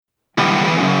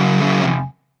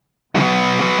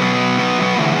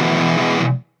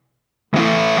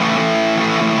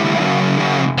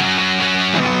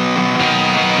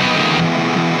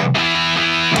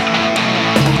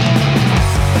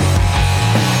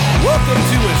Welcome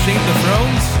to Ashamed of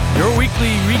Thrones, your weekly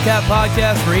recap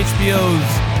podcast for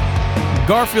HBO's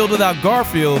Garfield Without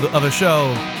Garfield of a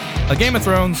show, A Game of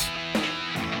Thrones.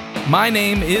 My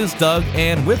name is Doug,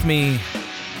 and with me,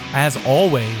 as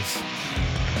always,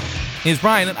 is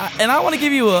Brian. And I want to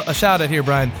give you a shout out here,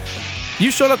 Brian. You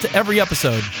showed up to every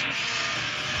episode.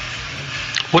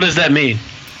 What does that mean?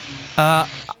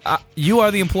 You are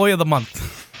the employee of the month.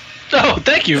 Oh,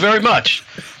 thank you very much.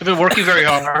 I've been working very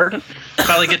hard.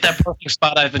 Finally get that perfect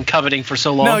spot I've been coveting for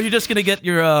so long. No, you're just gonna get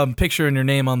your picture and your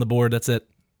name on the board. That's it.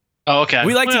 Oh, okay.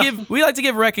 We like to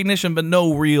give recognition, but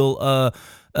no real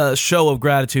show of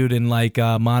gratitude in like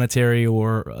monetary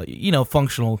or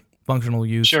functional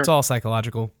use. Sure. It's all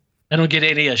psychological. I don't get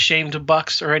any ashamed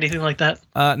bucks or anything like that.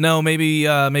 No,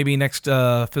 maybe next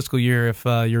fiscal year if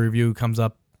your review comes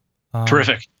up.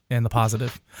 Terrific. And the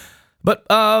positive. But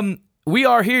we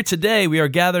are here today. We are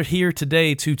gathered here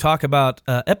today to talk about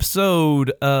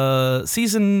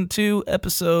season 2,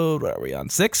 episode, what are we on,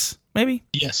 6, maybe?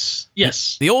 Yes.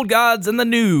 The Old Gods and the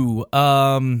New.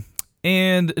 And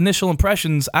initial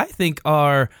impressions, I think,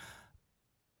 are,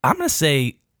 I'm going to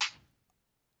say,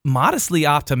 modestly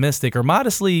optimistic or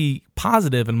modestly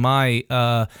positive in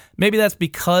my, maybe that's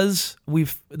because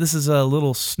this is a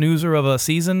little snoozer of a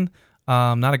season.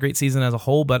 Not a great season as a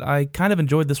whole, but I kind of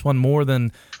enjoyed this one more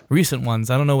than recent ones.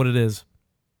 I don't know what it is.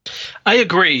 I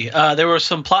agree. There were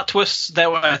some plot twists that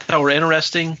I thought were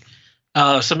interesting.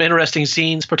 Some interesting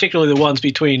scenes, particularly the ones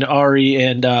between Ari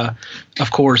and,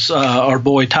 of course, our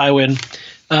boy Tywin.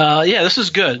 This is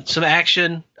good. Some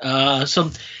action,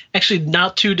 some actually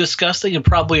not too disgusting and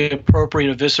probably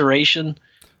appropriate evisceration.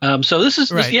 So this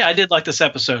is, right. I did like this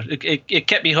episode. It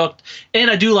kept me hooked,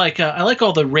 and I do like I like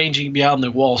all the ranging beyond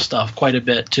the wall stuff quite a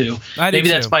bit too. Maybe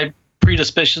that's my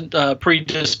predisposition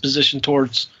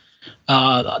towards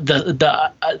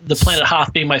the planet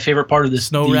Hoth being my favorite part of this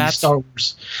Snow Rats. Star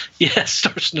Wars. Yeah,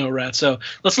 Snow Rats. So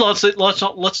let's launch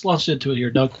into it here,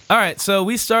 Doug. All right, so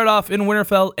we start off in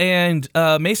Winterfell, and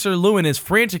Maester Luwin is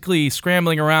frantically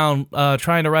scrambling around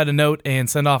trying to write a note and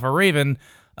send off a raven.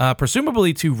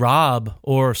 Presumably to Robb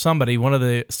or somebody, one of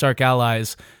the Stark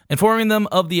allies, informing them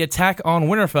of the attack on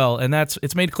Winterfell. And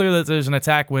it's made clear that there's an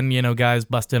attack when, guys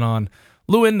bust in on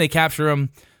Luwin, they capture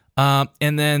him,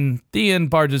 and then Theon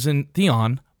barges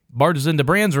into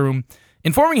Bran's room,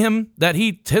 informing him that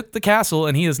he took the castle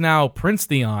and he is now Prince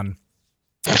Theon.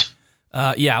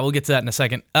 We'll get to that in a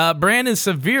second. Bran is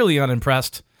severely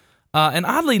unimpressed, and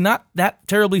oddly not that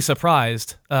terribly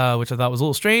surprised, which I thought was a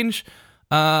little strange.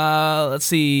 Let's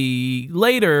see.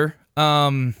 Later,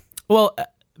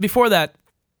 before that,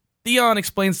 Theon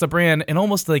explains to Bran in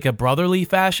almost like a brotherly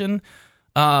fashion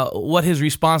what his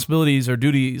responsibilities or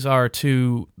duties are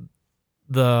to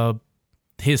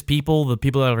his people, the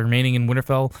people that are remaining in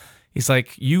Winterfell. He's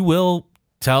like, you will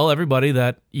tell everybody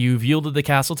that you've yielded the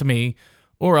castle to me,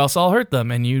 or else I'll hurt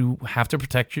them, and you have to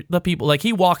protect the people. Like,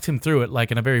 he walked him through it, like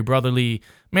in a very brotherly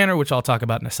manner, which I'll talk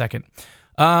about in a second.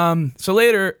 So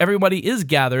later, everybody is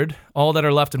gathered. All that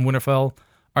are left in Winterfell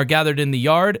are gathered in the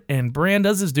yard, and Bran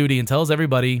does his duty and tells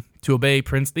everybody to obey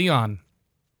Prince Theon.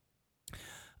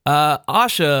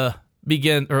 Osha,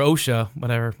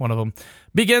 whatever, one of them,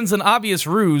 begins an obvious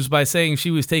ruse by saying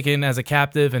she was taken as a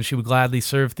captive and she would gladly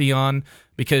serve Theon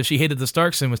because she hated the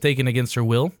Starks and was taken against her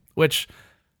will, which,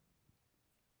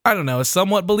 I don't know, is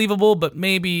somewhat believable, but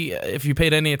maybe if you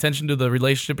paid any attention to the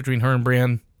relationship between her and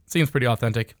Bran, it seems pretty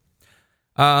authentic.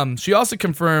 She also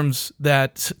confirms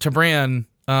that to Bran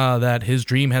that his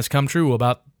dream has come true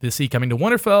about the sea coming to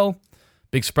Winterfell.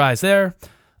 Big surprise there.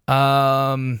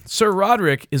 Sir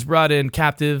Roderick is brought in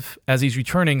captive as he's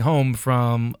returning home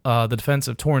from the defense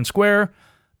of Torrhen Square,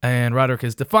 and Roderick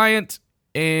is defiant,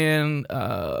 and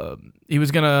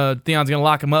Theon's gonna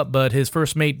lock him up, but his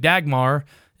first mate Dagmar,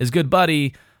 his good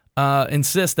buddy,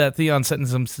 insists that Theon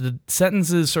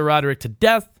sentences Sir Roderick to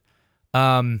death.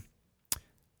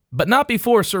 But not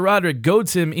before Sir Roderick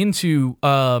goads him into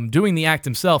doing the act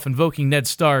himself, invoking Ned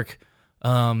Stark.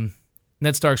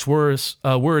 Ned Stark's words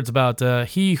about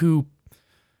he who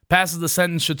passes the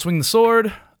sentence should swing the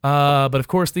sword. But of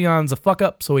course, Theon's a fuck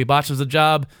up, so he botches the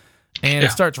job, and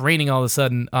it starts raining all of a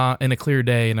sudden in a clear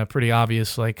day in a pretty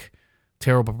obvious,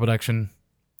 terrible production.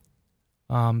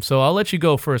 So I'll let you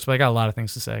go first, but I got a lot of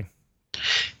things to say.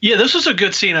 Yeah, this was a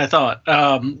good scene, I thought.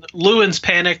 Luwin's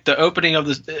panic, the opening of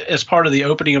as part of the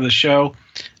opening of the show,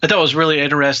 I thought was really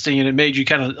interesting, and it made you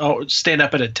kind of stand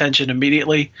up at attention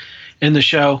immediately in the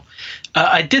show.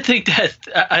 I did think that,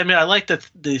 I like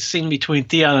the scene between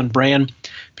Theon and Bran,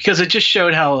 because it just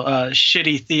showed how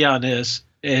shitty Theon is,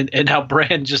 and how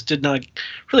Bran just did not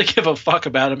really give a fuck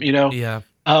about him, Yeah.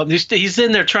 He's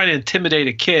in there trying to intimidate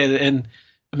a kid, and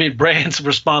I mean, Bran's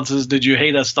response is, "Did you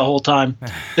hate us the whole time?"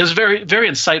 It was a very, very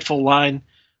insightful line.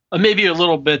 Maybe a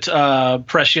little bit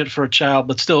prescient for a child,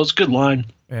 but still, it's a good line.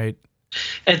 Right.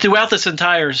 And throughout this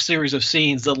entire series of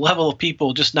scenes, the level of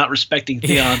people just not respecting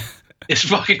Theon is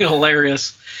fucking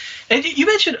hilarious. And you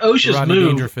mentioned OSHA's Rodney move.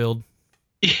 Dangerfield.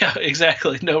 Yeah,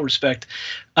 exactly. No respect.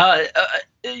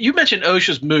 You mentioned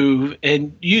OSHA's move,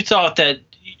 and you thought that.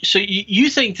 So you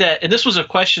think that, and this was a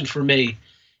question for me.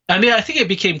 I mean, I think it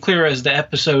became clear as the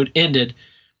episode ended,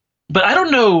 but I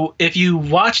don't know if you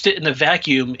watched it in a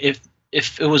vacuum, if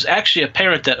it was actually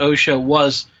apparent that OSHA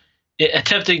was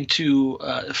attempting to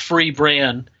free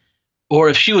Bran, or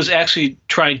if she was actually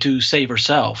trying to save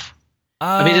herself.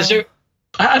 I mean, is there?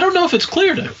 I don't know if it's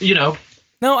clear to.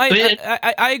 No,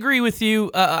 I agree with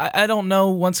you. I don't know.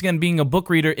 Once again, being a book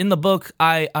reader, in the book,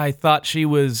 I thought she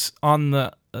was on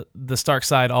the Stark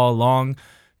side all along,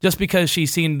 just because she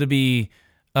seemed to be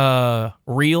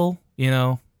real.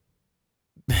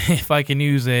 If I can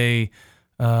use the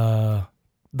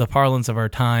parlance of our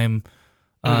time,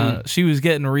 she was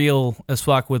getting real as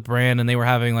fuck with Bran, and they were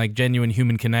having like genuine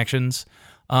human connections.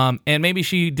 And maybe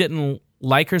she didn't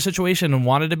like her situation and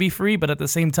wanted to be free, but at the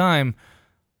same time,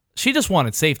 she just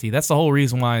wanted safety. That's the whole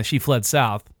reason why she fled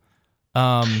south.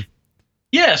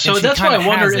 Yeah, so that's why I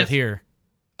wondered if here.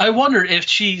 I wonder if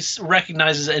she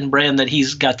recognizes in Bran that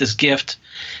he's got this gift,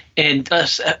 and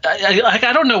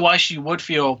I don't know why she would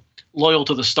feel loyal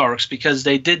to the Starks, because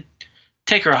they did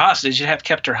take her hostage and have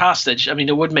kept her hostage. I mean,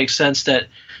 it would make sense that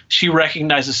she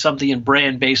recognizes something in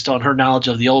Bran based on her knowledge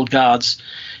of the old gods,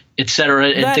 etc.,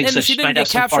 and thinks that she didn't might get have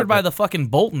some captured part by the fucking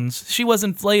Boltons. She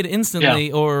wasn't flayed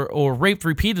instantly or raped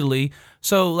repeatedly.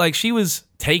 So, like, she was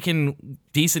taken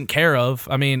decent care of.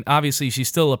 I mean, obviously, she's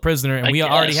still a prisoner, and we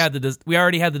already had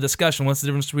the discussion. What's the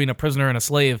difference between a prisoner and a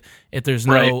slave if there's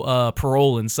no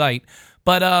parole in sight?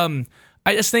 But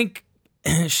I just think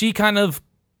she kind of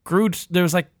grew. There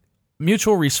was like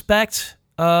mutual respect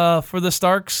for the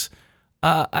Starks.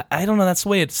 I don't know. That's the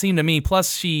way it seemed to me.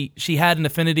 Plus, she had an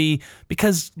affinity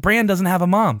because Bran doesn't have a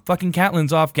mom. Fucking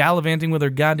Catelyn's off gallivanting with her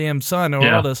goddamn son or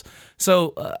all this.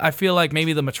 So I feel like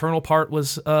maybe the maternal part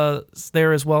was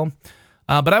there as well.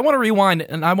 But I want to rewind,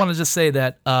 and I want to just say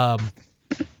that I'm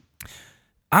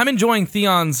enjoying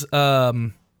Theon's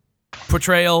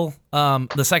portrayal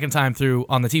the second time through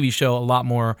on the TV show a lot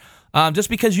more. Just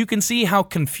because you can see how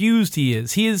confused he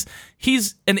is.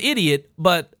 He's an idiot,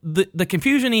 but the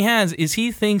confusion he has is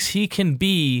he thinks he can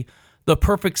be the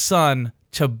perfect son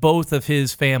to both of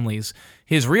his families.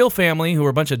 His real family, who are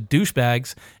a bunch of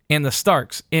douchebags, and the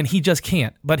Starks, and he just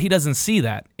can't. But he doesn't see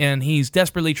that, and he's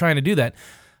desperately trying to do that.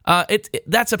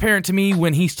 That's apparent to me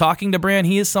when he's talking to Bran.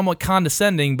 He is somewhat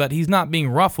condescending, but he's not being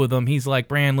rough with him. He's like,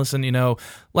 Bran, listen,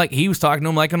 like he was talking to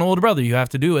him like an older brother. You have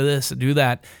to do this, do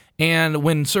that. And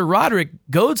when Sir Roderick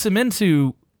goads him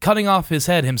into cutting off his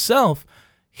head himself,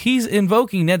 he's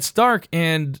invoking Ned Stark,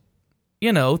 and,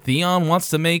 Theon wants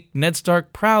to make Ned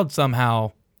Stark proud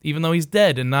somehow, even though he's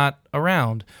dead and not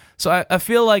around. So I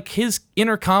feel like his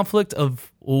inner conflict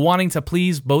of wanting to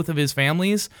please both of his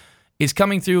families is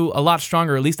coming through a lot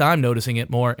stronger. At least I'm noticing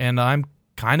it more, and I'm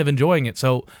kind of enjoying it.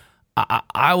 So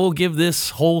I will give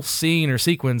this whole scene or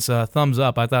sequence a thumbs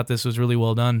up. I thought this was really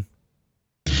well done.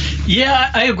 Yeah,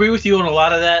 I agree with you on a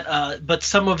lot of that, but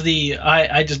some of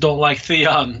I just don't like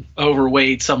Theon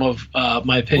overweight some of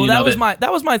my opinion. Well,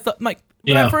 that was my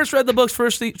when I first read the books,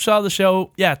 first saw the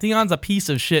show. Yeah, Theon's a piece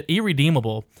of shit,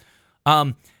 irredeemable.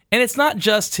 And it's not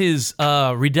just his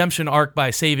redemption arc by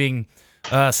saving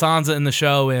Sansa in the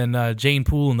show and Jane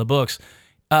Poole in the books.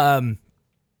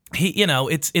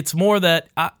 It's more that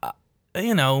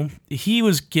he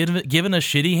was given a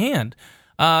shitty hand.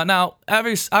 Now,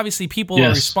 obviously, people are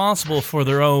responsible for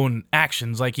their own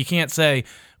actions. Like, you can't say,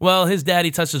 well, his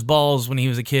daddy touched his balls when he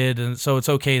was a kid, and so it's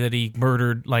okay that he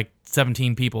murdered,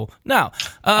 17 people. No.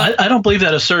 I don't believe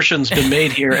that assertion's been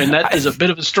made here, and that is a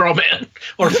bit of a straw man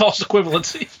or false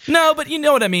equivalency. No, but you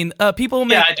know what I mean. People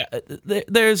make...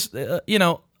 there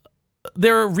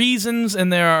are reasons,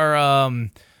 and there are...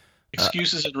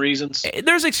 excuses and reasons.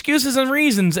 There's excuses and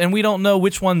reasons, and we don't know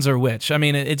which ones are which. I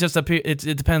mean, it just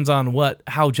it depends on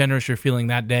how generous you're feeling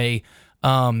that day,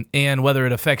 and whether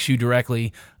it affects you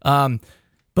directly.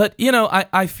 But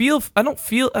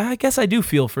I guess I do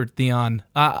feel for Theon.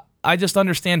 I just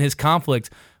understand his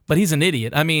conflict, but he's an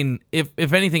idiot. I mean,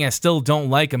 if anything, I still don't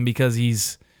like him because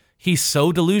he's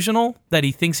so delusional that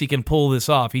he thinks he can pull this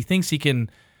off. He thinks he can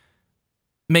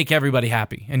make everybody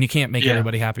happy, and you can't make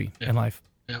everybody happy in life.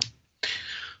 Yeah.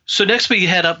 So next we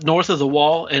head up north of the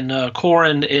Wall, and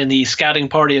Corran and the scouting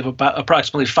party of about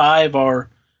approximately 5 are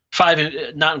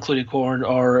 5, not including Korn,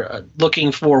 are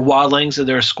looking for wildlings, and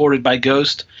they're escorted by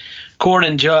Ghost. Korn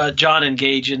and John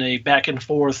engage in a back and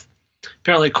forth.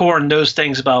 Apparently, Korn knows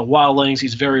things about wildlings.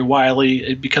 He's very wily.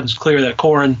 It becomes clear that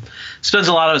Korn spends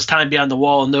a lot of his time beyond the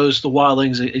wall and knows the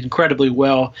wildlings incredibly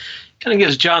well. Kind of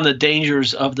gives John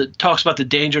talks about the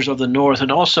dangers of the North,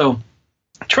 and also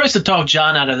tries to talk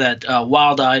John out of that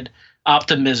wild-eyed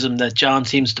optimism that John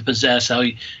seems to possess, how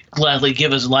he gladly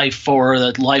give his life for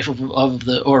the life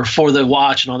or for the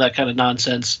watch and all that kind of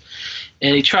nonsense.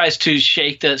 And he tries to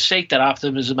shake that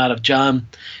optimism out of John,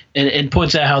 and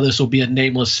points out how this will be a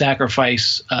nameless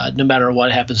sacrifice no matter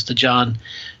what happens to John.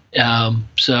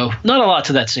 So not a lot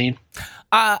to that scene.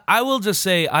 I will just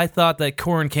say I thought that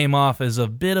Korn came off as a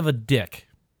bit of a dick.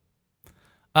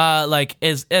 Like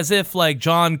as if like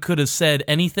John could have said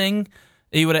anything.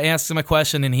 He would have asked him a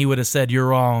question and he would have said, "You're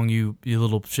wrong, you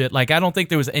little shit." Like I don't think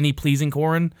there was any pleasing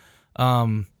Korn.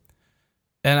 And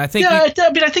I think I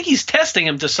think he's testing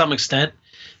him to some extent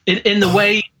in the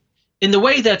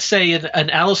way that say an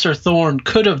Alistair Thorne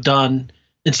could have done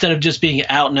instead of just being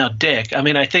out and out dick. I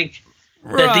mean, I think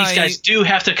that these guys do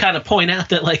have to kind of point out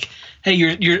that like, hey,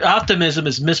 your optimism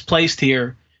is misplaced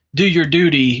here. Do your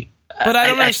duty. But I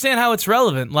don't understand how it's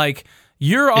relevant. Like,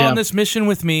 you're on this mission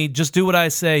with me. Just do what I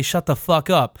say. Shut the fuck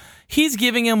up. He's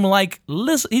giving him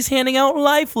he's handing out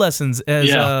life lessons,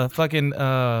 as fucking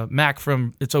Mac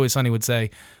from It's Always Sunny would say.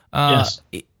 Yes.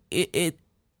 He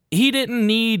didn't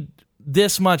need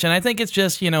this much, and I think it's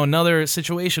just another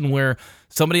situation where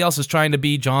somebody else is trying to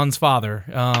be John's father.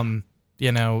 He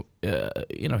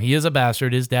is a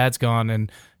bastard. His dad's gone,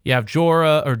 and you have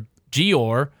Jorah or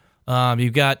Gior.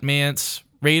 You've got Mance,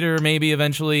 Raider, maybe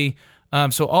eventually.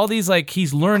 So all these, like,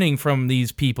 he's learning from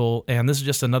these people, and this is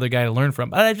just another guy to learn from.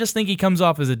 But I just think he comes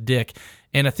off as a dick.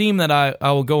 And a theme that I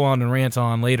will go on and rant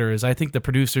on later is I think the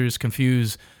producers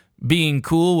confuse being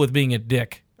cool with being a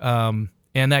dick. And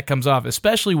that comes off,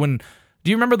 especially when,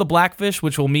 do you remember the Blackfish,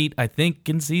 which we'll meet, I think,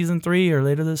 in season 3 or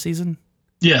later this season?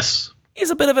 Yes.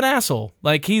 He's a bit of an asshole.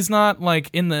 Like, he's not, like,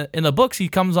 in the books, he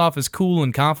comes off as cool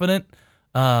and confident.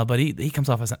 But he comes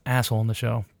off as an asshole in the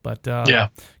show. But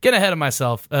getting ahead of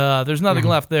myself. There's nothing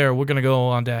left there. We're going to go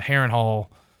on to Harrenhal.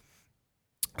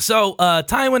 So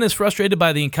Tywin is frustrated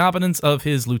by the incompetence of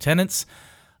his lieutenants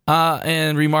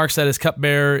and remarks that his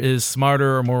cupbearer is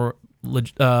smarter or more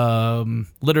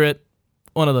literate.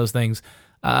 One of those things.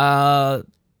 I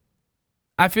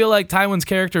feel like Tywin's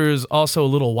character is also a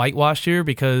little whitewashed here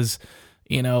because,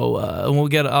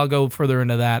 I'll go further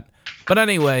into that. But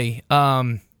anyway,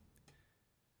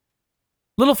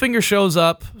 Littlefinger shows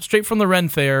up straight from the Ren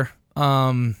Fair,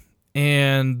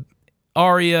 and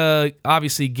Arya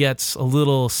obviously gets a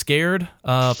little scared,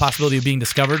 possibility of being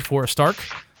discovered for a Stark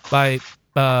by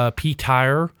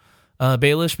Petyr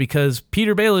Baelish, because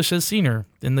Petyr Baelish has seen her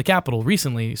in the capital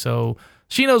recently, so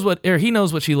he knows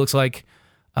what she looks like.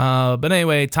 But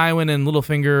anyway, Tywin and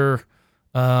Littlefinger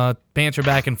banter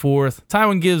back and forth.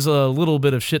 Tywin gives a little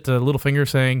bit of shit to Littlefinger,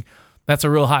 saying that's a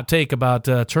real hot take about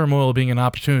turmoil being an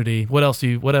opportunity. What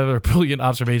other brilliant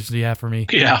observations do you have for me?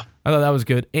 Yeah. I thought that was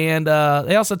good. And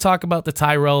they also talk about the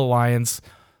Tyrell alliance.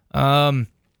 And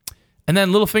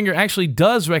then Littlefinger actually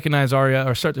does recognize Arya,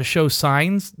 or start to show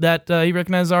signs that he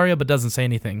recognizes Arya, but doesn't say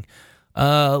anything.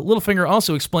 Littlefinger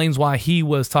also explains why he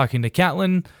was talking to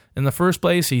Catelyn in the first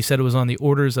place. He said it was on the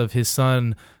orders of his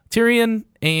son Tyrion,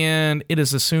 and it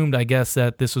is assumed, I guess,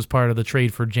 that this was part of the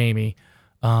trade for Jaime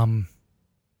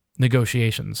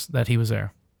negotiations, that he was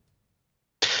there.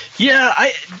 Yeah,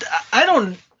 I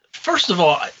don't. First of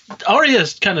all, Arya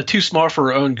is kind of too smart for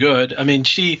her own good. I mean,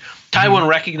 Tywin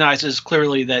recognizes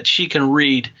clearly that she can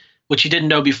read, which she didn't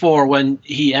know before when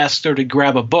he asked her to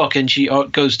grab a book, and she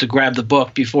goes to grab the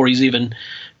book before he's even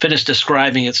finished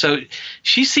describing it. So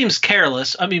she seems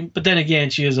careless. I mean, but then again,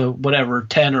 she is a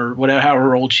 10 or whatever,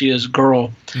 however old she is,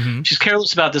 girl. Mm-hmm. She's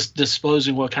careless about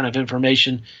disclosing what kind of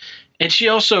information. And she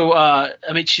also,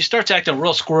 she starts acting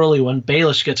real squirrely when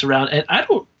Baelish gets around. And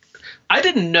I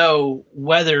didn't know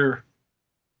whether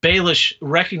Baelish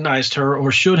recognized her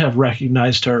or should have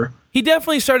recognized her. He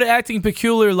definitely started acting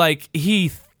peculiar, like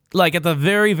at the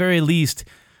very, very least,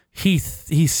 he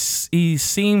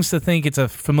seems to think it's a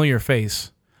familiar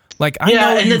face. Like, I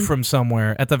know you from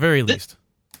somewhere, at the very least.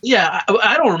 Yeah,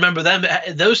 I don't remember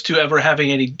those two ever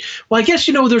having any. Well, I guess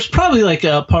there's probably like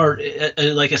a part,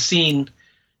 like a scene.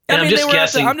 And I'm just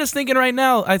guessing. I'm just thinking right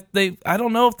now. I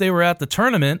don't know if they were at the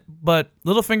tournament, but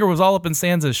Littlefinger was all up in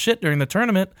Sansa's shit during the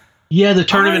tournament. Yeah, the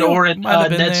tournament, or at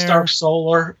Ned Stark's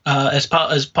solar, as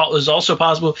also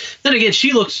possible. Then again,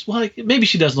 she looks like maybe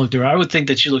she doesn't look different. I would think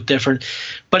that she looked different,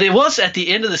 but it was at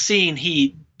the end of the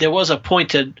scene. There was a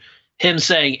pointed him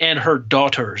saying "and her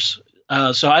daughters."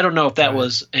 So I don't know if that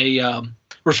was a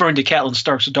referring to Catelyn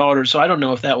Stark's daughter. So I don't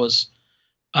know if that was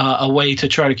a way to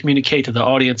try to communicate to the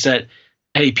audience that,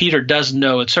 hey, Peter does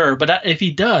know it's her. But if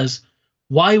he does,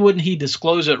 why wouldn't he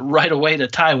disclose it right away to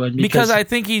Tywin? Because I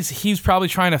think he's probably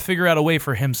trying to figure out a way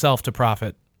for himself to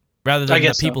profit rather than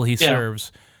the people he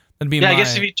serves. I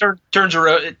guess if he turns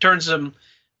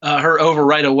her over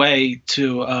right away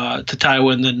to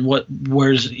Tywin, then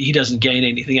he doesn't gain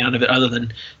anything out of it other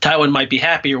than Tywin might be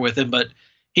happier with him, but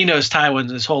he knows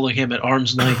Tywin is holding him at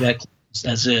arm's length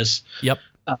as is. Yep.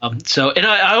 And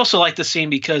I also like the scene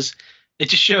because it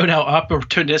just showed how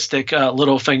opportunistic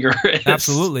Littlefinger is.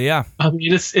 Absolutely, yeah. I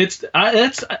mean, that's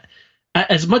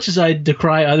as much as I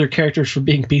decry other characters for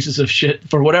being pieces of shit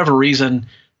for whatever reason.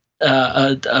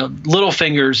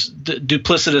 Littlefinger's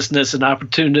duplicitousness and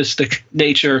opportunistic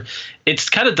nature, it's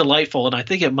kind of delightful, and I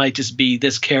think it might just be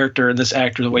this character and this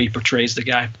actor, the way he portrays the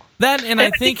guy. That, and I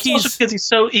think he's also because he's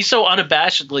so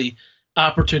unabashedly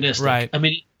opportunistic. Right. I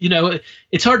mean,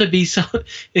 it's hard to be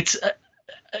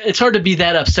it's hard to be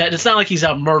that upset. It's not like he's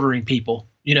out murdering people.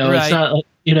 Right. It's not like,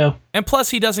 And plus,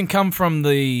 he doesn't come from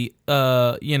the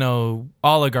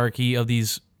oligarchy of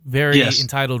these very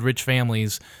entitled rich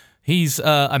families. He's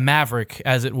a maverick,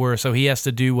 as it were, so he has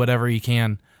to do whatever he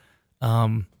can.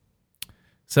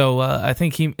 So I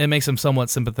think it makes him somewhat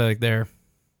sympathetic there.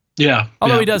 Yeah.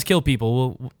 Although he does kill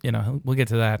people, we'll get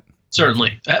to that.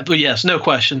 Certainly, but yes, no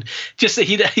question. Just that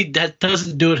he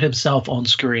doesn't do it himself on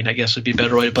screen, I guess would be a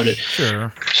better way to put it.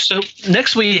 Sure. So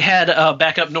next we had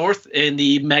back up north in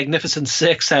the Magnificent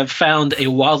Six have found a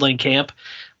wildling camp.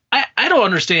 I don't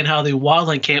understand how the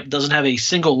wildling camp doesn't have a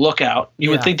single lookout. You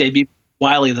would think they'd be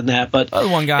wily than that, but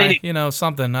one guy,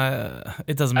 something.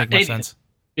 It doesn't make much sense.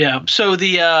 Yeah. So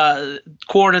the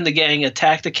Qhorin and the gang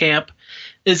attacked the camp.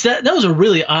 That was a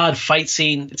really odd fight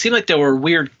scene. It seemed like there were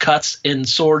weird cuts in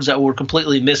swords that were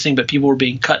completely missing, but people were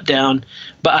being cut down.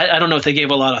 But I don't know if they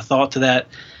gave a lot of thought to that.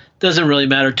 Doesn't really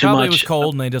matter too much. Probably it was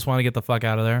cold and they just want to get the fuck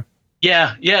out of there.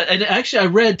 Yeah. And actually, I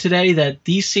read today that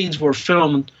these scenes were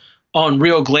filmed on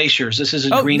real glaciers. This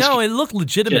isn't green screen. No, it looked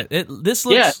legitimate. This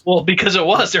looks... Yeah, well, because it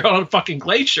was. They're on a fucking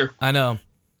glacier. I know.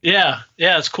 Yeah,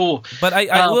 it's cool. But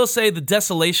I will say the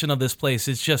desolation of this place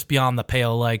is just beyond the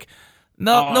pale. Like,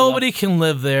 nobody can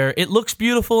live there. It looks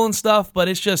beautiful and stuff, but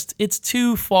it's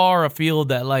too far afield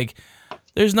that, like,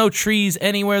 there's no trees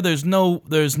anywhere. There's no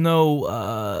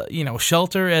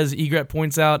shelter, as Ygritte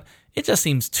points out. It just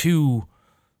seems too,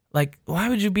 like, why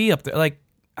would you be up there? Like,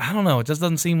 I don't know. It just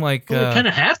doesn't seem like... Well, they kind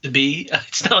of have to be.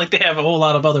 It's not like they have a whole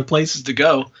lot of other places to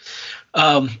go.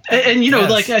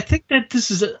 Like, I think that this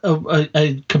is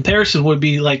a comparison would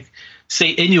be like, say,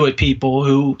 Inuit people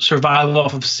who survive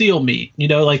off of seal meat.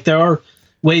 Like, there are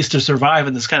ways to survive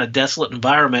in this kind of desolate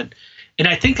environment. And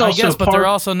I think also... but they're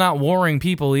also not warring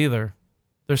people either.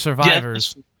 They're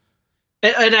survivors.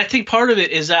 Yeah, and I think part of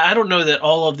it is that I don't know that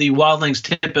all of the wildlings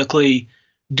typically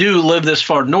do live this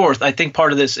far north. I think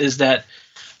part of this is that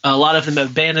a lot of them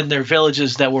abandoned their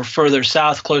villages that were further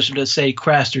south, closer to, say,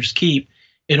 Craster's Keep,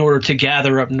 in order to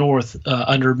gather up north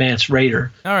under Mance Rayder.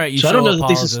 All right, I don't know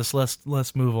apologist.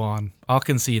 Let's move on. I'll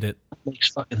concede it. Makes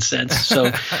fucking sense.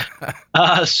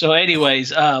 So,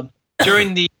 anyways,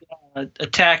 during the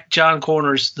attack, Jon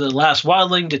corners the last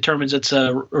wildling, determines it's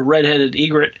a redheaded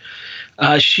Ygritte.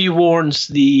 She warns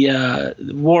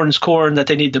Qhorin that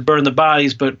they need to burn the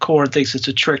bodies, but Qhorin thinks it's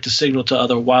a trick to signal to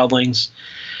other wildlings.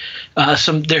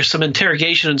 There's some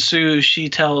interrogation ensues. She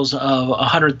tells of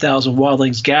 100,000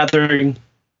 wildlings gathering,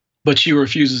 but she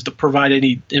refuses to provide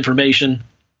any information.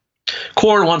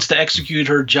 Qhorin wants to execute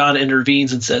her. Jon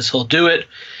intervenes and says he'll do it.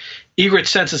 Ygritte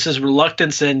senses his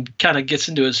reluctance and kind of gets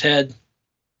into his head,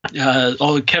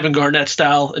 all Kevin Garnett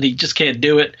style, and he just can't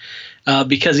do it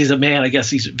because he's a man. I guess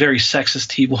he's very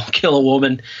sexist. He won't kill a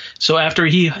woman. So after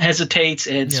he hesitates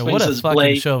and swings his blade, what a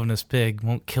fucking chauvinist pig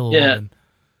won't kill a woman.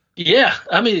 Yeah,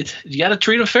 I mean, you got to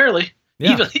treat him fairly,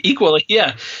 equally.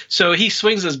 Yeah. So he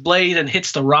swings his blade and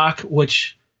hits the rock,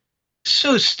 which is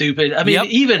so stupid. I mean, the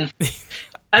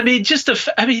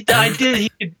idea he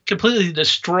could completely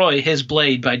destroy his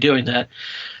blade by doing that.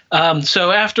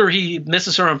 So after he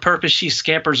misses her on purpose, she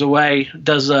scampers away,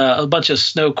 does a bunch of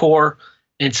snow core,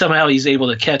 and somehow he's able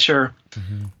to catch her.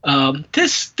 Mm-hmm.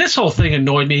 This whole thing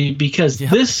annoyed me because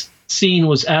this scene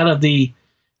was out of the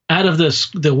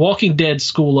Walking Dead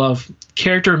school of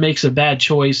character makes a bad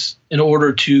choice in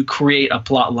order to create a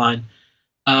plot line.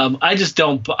 I just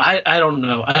don't. I don't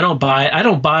know. I don't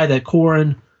buy that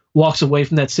Qhorin walks away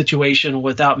from that situation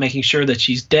without making sure that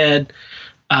she's dead.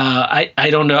 I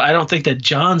don't know. I don't think that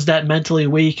John's that mentally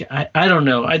weak. I don't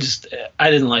know. I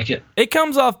didn't like it. It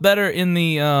comes off better in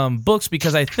the books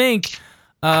because I think,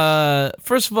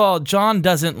 first of all, John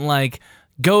doesn't like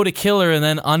go to kill her and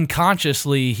then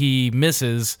unconsciously he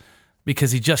misses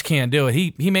because he just can't do it.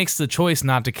 He makes the choice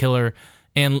not to kill her,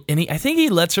 and I think he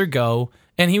lets her go.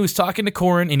 And he was talking to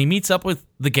Qhorin, and he meets up with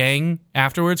the gang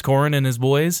afterwards, Qhorin and his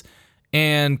boys.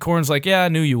 And Corin's like, "Yeah, I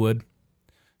knew you would."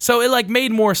 So it like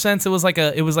made more sense. It was like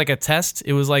a test.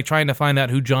 It was like trying to find out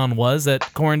who John was that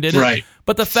Qhorin did it. Right.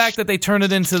 But the fact that they turned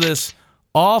it into this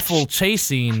awful chase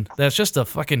scene that's just a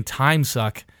fucking time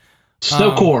suck.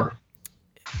 Snowcore.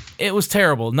 It was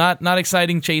terrible. Not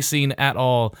exciting chase scene at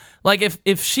all. Like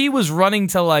if she was running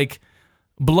to like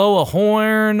blow a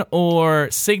horn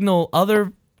or signal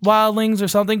other wildlings or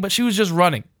something, but she was just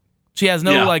running. She has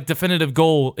no like definitive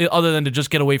goal other than to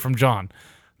just get away from John.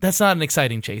 That's not an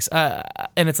exciting chase, and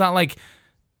it's not like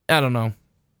I don't know.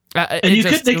 And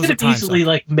they could have easily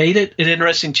like made it an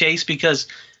interesting chase because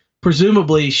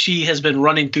presumably she has been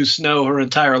running through snow her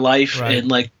entire life and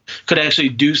like could actually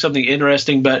do something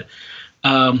interesting, but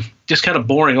just kind of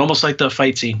boring, almost like the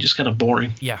fight scene, just kind of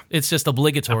boring. Yeah, it's just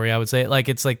obligatory. I would say like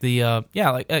it's like the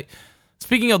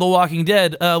speaking of The Walking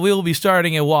Dead, we will be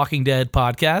starting a Walking Dead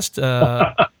podcast.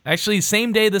 Actually,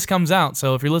 same day this comes out.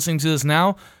 So if you're listening to this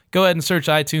now, go ahead and search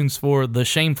iTunes for The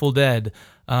Shameful Dead.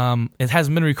 It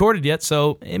hasn't been recorded yet,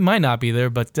 so it might not be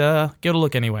there, but give it a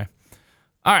look anyway.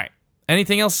 All right.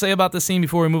 Anything else to say about this scene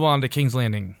before we move on to King's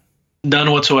Landing?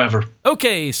 None whatsoever.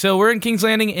 Okay, so we're in King's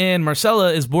Landing, and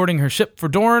Myrcella is boarding her ship for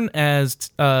Dorne as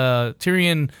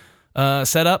Tyrion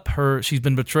set up. She's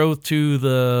been betrothed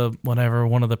to one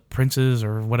of the princes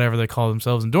or whatever they call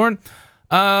themselves in Dorne.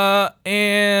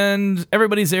 And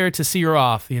everybody's there to see her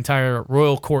off. The entire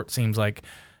royal court seems like.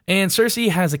 And Cersei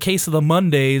has a case of the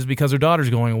Mondays because her daughter's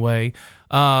going away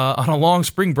on a long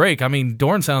spring break. I mean,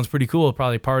 Dorne sounds pretty cool.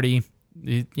 Probably party,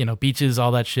 beaches,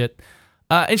 all that shit.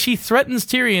 And she threatens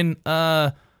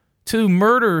Tyrion to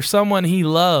murder someone he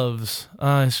loves,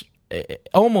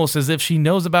 almost as if she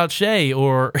knows about Shae,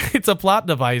 or it's a plot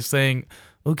device saying,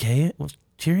 okay, well,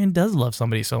 Tyrion does love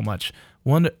somebody so much.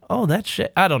 That's Shae.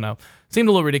 I don't know. Seemed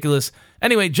a little ridiculous.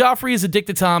 Anyway, Joffrey is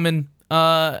addicted to Tommen,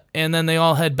 and then they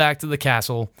all head back to the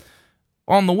castle.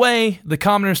 On the way, the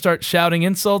commoners start shouting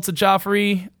insults at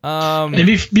Joffrey. And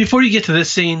before you get to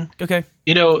this scene, okay,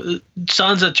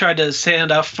 Sansa tried to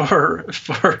stand up for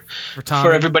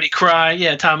everybody crying.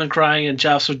 Yeah, Tommen crying and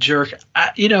Joff's a jerk.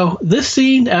 This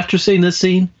scene, after seeing this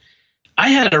scene, I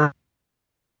had a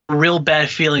real bad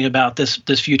feeling about this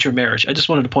future marriage. I just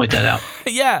wanted to point that out.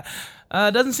 Yeah,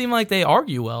 it doesn't seem like they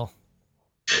argue well.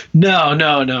 No,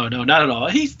 not at all.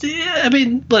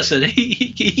 Listen,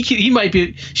 she might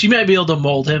be able to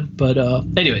mold him, but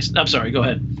anyways, I'm sorry, go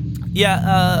ahead.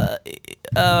 Yeah,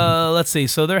 let's see.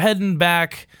 So they're heading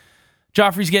back.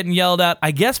 Joffrey's getting yelled at.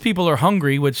 I guess people are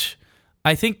hungry, which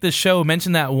I think the show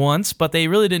mentioned that once, but they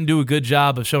really didn't do a good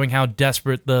job of showing how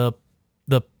desperate the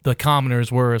commoners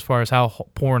were as far as how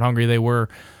poor and hungry they were.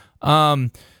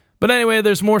 But anyway,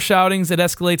 there's more shoutings. It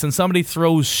escalates, and somebody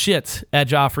throws shit at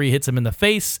Joffrey, hits him in the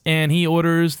face, and he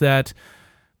orders that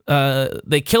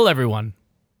they kill everyone,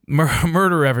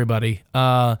 murder everybody.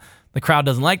 The crowd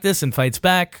doesn't like this and fights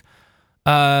back.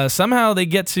 Somehow they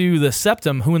get to the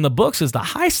Septum, who in the books is the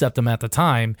High Septum at the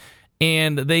time,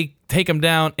 and they take him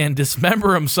down and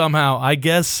dismember him somehow. I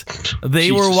guess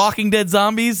they were Walking Dead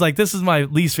zombies. Like, this is my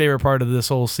least favorite part of this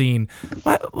whole scene.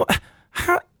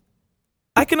 How?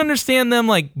 I can understand them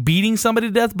like beating somebody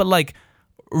to death, but like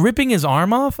ripping his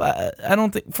arm off, I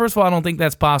don't think. First of all, I don't think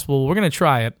that's possible. We're gonna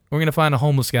try it. We're gonna find a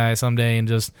homeless guy someday and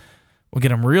we'll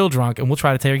get him real drunk and we'll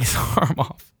try to tear his arm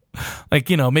off. Like,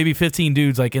 maybe 15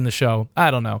 dudes like in the show.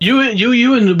 I don't know.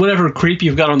 You and whatever creep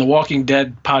you've got on the Walking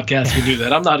Dead podcast can do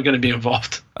that. I'm not gonna be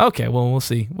involved. Okay, well we'll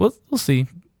see. We'll see.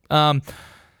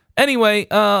 Anyway,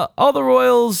 all the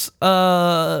royals,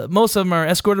 most of them are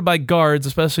escorted by guards,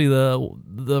 especially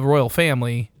the royal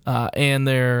family, and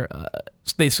they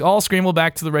all scramble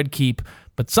back to the Red Keep.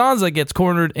 But Sansa gets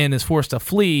cornered and is forced to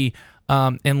flee,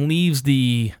 and leaves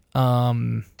heads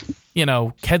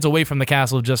away from the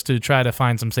castle just to try to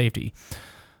find some safety.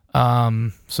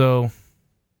 So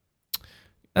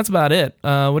that's about it.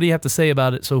 What do you have to say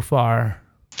about it so far?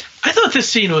 I thought this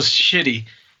scene was shitty.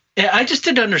 I just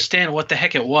didn't understand what the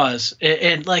heck it was.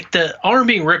 And like the arm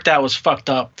being ripped out was fucked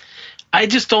up. I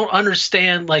just don't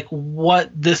understand like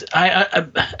what this. I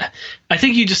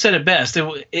think you just said it best.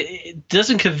 It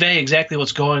doesn't convey exactly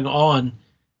what's going on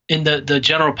in the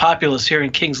general populace here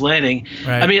in King's Landing.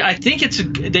 Right. I mean, I think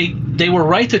they were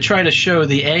right to try to show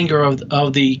the anger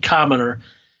of the commoner,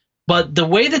 But the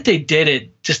way that they did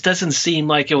it just doesn't seem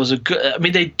like it was a good. I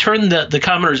mean, they turned the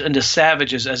commoners into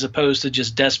savages as opposed to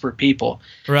just desperate people.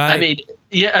 Right. I mean,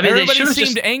 yeah. I mean, everybody they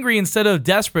seemed angry instead of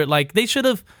desperate. Like they could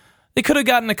have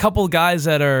gotten a couple guys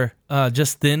that are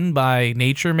just thin by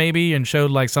nature, maybe, and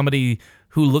showed like somebody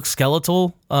who looks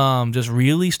skeletal, just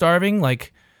really starving,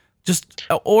 like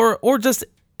or just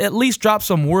at least drop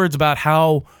some words about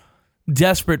how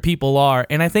desperate people are.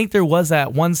 And I think there was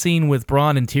that one scene with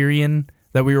Bronn and Tyrion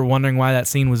that we were wondering why that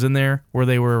scene was in there, where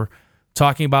they were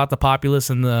talking about the populace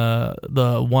and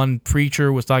the one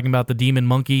preacher was talking about the demon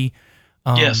monkey.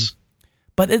 Yes.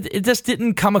 But it just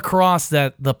didn't come across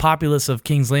that the populace of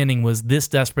King's Landing was this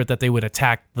desperate that they would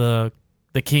attack the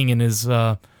king and his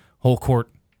whole court.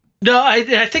 No,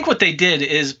 I think what they did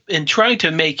is, in trying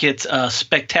to make it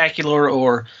spectacular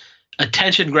or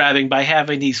attention grabbing by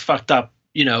having these fucked up,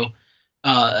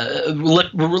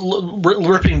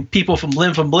 ripping people from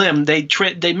limb,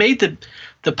 they made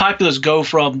the populace go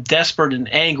from desperate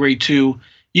and angry to,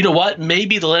 you know what,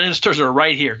 maybe the Lannisters are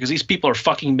right here because these people are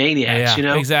fucking maniacs.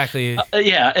 Yeah, exactly.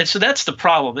 And so that's the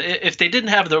problem. If they didn't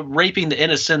have the raping the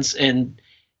innocents and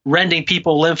rending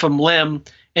people limb from limb,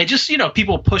 and just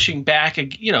people pushing back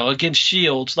against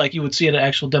shields like you would see in an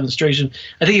actual demonstration,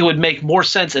 I think it would make more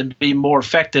sense and be more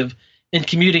effective in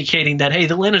communicating that, hey,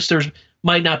 the Lannisters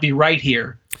might not be right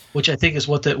here, which I think is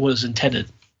what that was intended.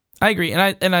 I agree, and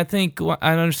I think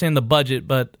I understand the budget,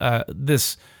 but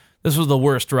this was the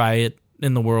worst riot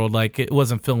in the world. Like, it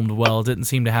wasn't filmed well. It didn't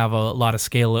seem to have a lot of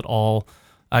scale at all.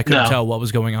 I couldn't tell what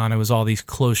was going on. It was all these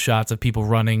close shots of people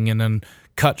running, and then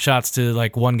cut shots to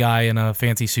like one guy in a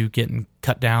fancy suit getting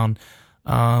cut down.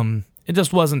 It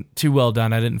just wasn't too well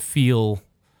done. I didn't feel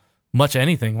much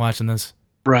anything watching this.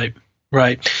 Right.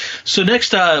 So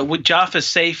next, Joff is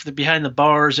safe behind the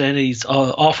bars, and he's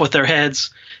off with their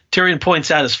heads. Tyrion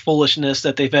points out his foolishness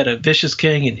that they've had a vicious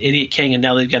king, an idiot king, and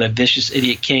now they've got a vicious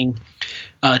idiot king.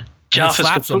 Joff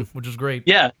slaps him, which is great.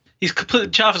 Yeah,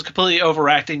 Joff is completely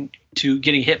overacting to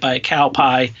getting hit by a cow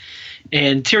pie,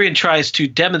 and Tyrion tries to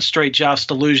demonstrate Joff's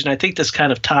delusion. I think this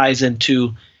kind of ties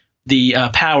into the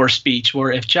power speech,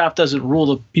 where if Joff doesn't rule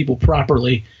the people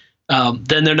properly,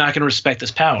 then they're not going to respect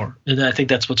his power. And I think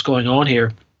that's what's going on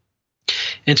here.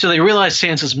 And so they realize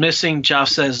Sansa's missing. Joff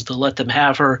says to let them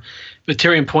have her. But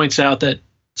Tyrion points out that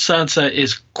Sansa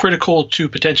is critical to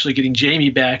potentially getting Jaime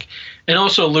back, and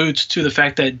also alludes to the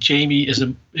fact that Jaime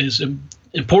is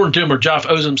important to him, or Joff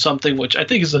owes him something, which I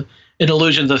think is an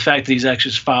allusion to the fact that he's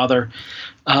actually his father.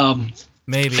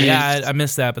 Maybe. Yeah, I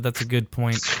missed that, but that's a good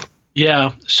point.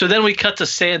 Yeah. So then we cut to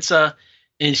Sansa,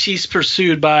 and she's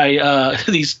pursued by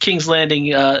these King's Landing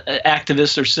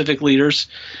activists or civic leaders,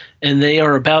 and they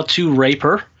are about to rape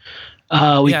her.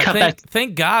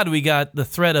 Thank God we got the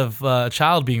threat of a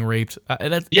child being raped.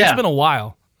 It's been a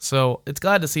while, so it's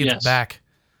glad to see it's back.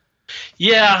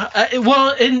 Yeah,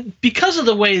 and because of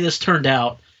the way this turned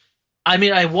out, I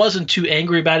mean, I wasn't too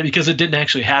angry about it because it didn't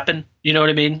actually happen. You know what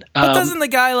I mean? But doesn't the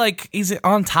guy, he's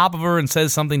on top of her and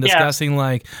says something disgusting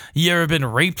like, "You ever been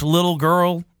raped, little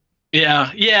girl?"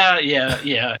 Yeah.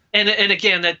 And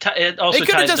again, it also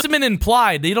could have just been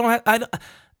implied. You don't have.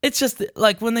 It's just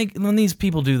like when these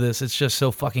people do this, it's just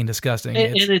so fucking disgusting.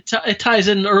 And it ties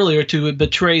in earlier to it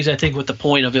betrays, I think, what the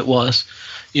point of it was.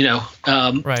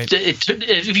 Right.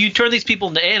 If you turn these people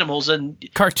into animals and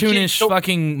cartoonish,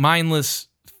 fucking mindless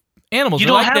animals,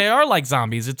 they are like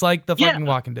zombies. It's like the fucking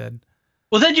Walking Dead.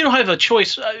 Well, then you don't have a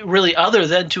choice really other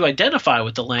than to identify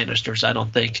with the Lannisters, I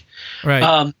don't think.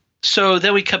 Right. So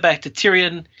then we cut back to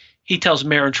Tyrion. He tells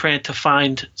Meryn Trant to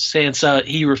find Sansa.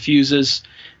 He refuses.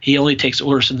 He only takes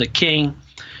orders from the king.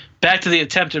 Back to the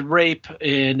attempted rape,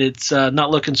 and it's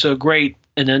not looking so great.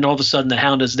 And then all of a sudden, the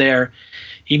Hound is there.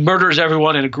 He murders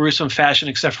everyone in a gruesome fashion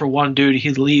except for one dude.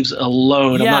 He leaves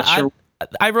alone. Yeah, I'm not sure.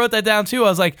 I wrote that down too. I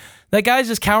was like, that guy's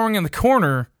just cowering in the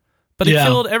corner, but he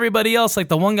killed everybody else. Like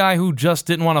the one guy who just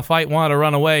didn't want to fight, wanted to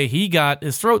run away. He got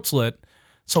his throat slit.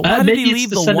 So why did he leave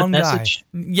the one guy?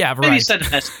 Yeah, right. Maybe send a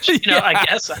message. I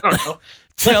guess. I don't know.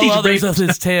 Tell others of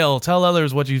his tale. Tell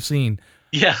others what you've seen.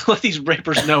 Yeah, let these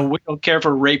rapers know we don't care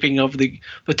for raping of the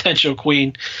potential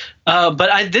queen.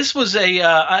 But this was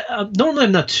normally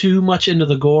I'm not too much into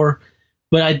the gore,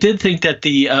 but I did think that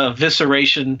the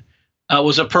evisceration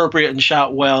was appropriate and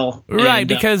shot well. Right,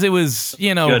 because it was,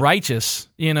 righteous.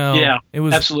 Yeah, it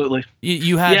was absolutely.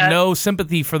 You had no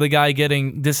sympathy for the guy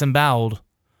getting disemboweled.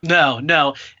 No,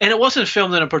 and it wasn't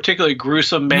filmed in a particularly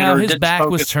gruesome manner. No, his back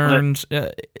was turned.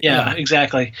 Yeah,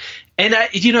 exactly. And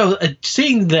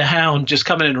seeing the Hound just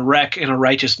come in and wreck in a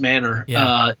righteous manner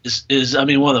is one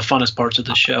of the funnest parts of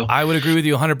the show. I would agree with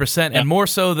you 100%, and more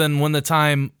so than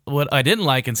what I didn't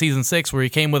like in season 6, where he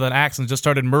came with an axe and just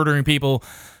started murdering people,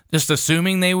 just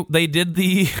assuming they did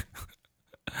the.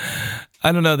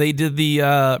 I don't know. They did the.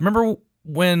 Remember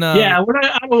when? I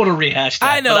don't want to rehash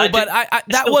that. I know, but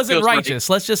that wasn't righteous.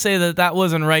 Let's just say that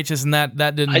wasn't righteous, and that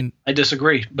didn't. I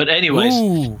disagree. But anyways,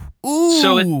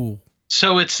 ooh.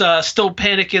 So it's still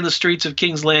panic in the streets of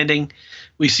King's Landing.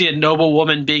 We see a noble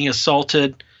woman being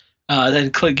assaulted.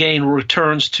 Then Clegane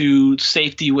returns to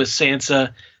safety with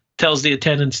Sansa, tells the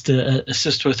attendants to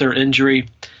assist with her injury.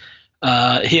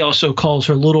 He also calls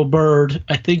her little bird.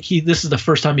 I think this is the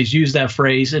first time he's used that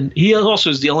phrase. And he also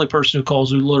is the only person who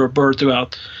calls her little bird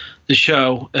throughout the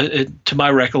show, to my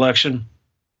recollection.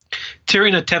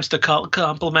 Tyrion attempts to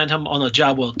compliment him on a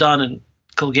job well done, and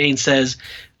Clegane says,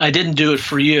 "I didn't do it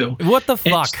for you." What the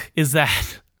fuck is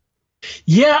that?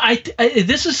 Yeah,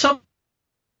 this is something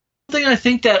I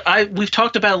think that we've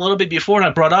talked about a little bit before, and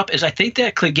I brought up, is I think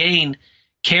that Clegane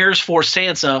cares for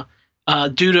Sansa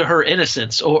due to her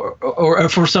innocence or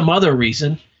for some other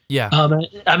reason. Yeah.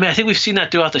 I think we've seen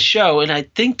that throughout the show, and I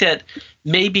think that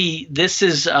maybe this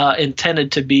is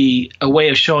intended to be a way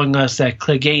of showing us that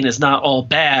Clegane is not all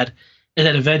bad, and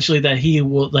that eventually that he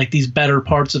will, like, these better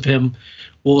parts of him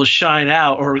will shine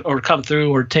out or come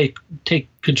through or take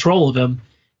control of him.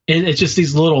 And it's just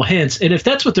these little hints. And if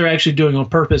that's what they're actually doing on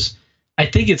purpose, I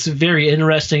think it's very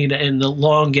interesting, and the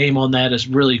long game on that is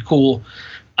really cool.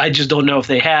 I just don't know if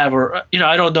they have, or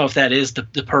I don't know if that is the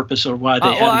purpose or why they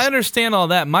have. Well, I understand all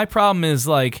that. My problem is,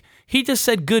 like, he just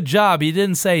said good job. He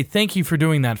didn't say thank you for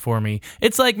doing that for me.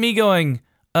 It's like me going,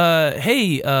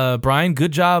 hey, Brian,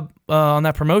 good job on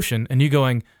that promotion. And you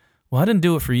going, well, I didn't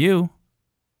do it for you.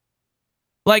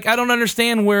 Like, I don't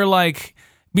understand where, like,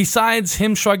 besides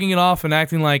him shrugging it off and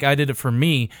acting like I did it for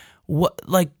me, what,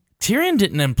 like, Tyrion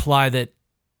didn't imply that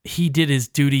he did his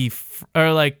duty for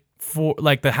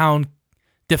the Hound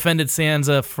defended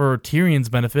Sansa for Tyrion's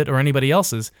benefit or anybody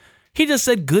else's. He just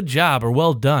said good job or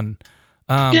well done.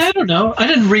 I don't know. I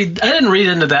didn't read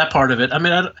into that part of it. I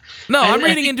mean, I'm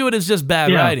reading into it as just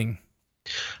bad writing.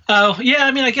 Oh, yeah.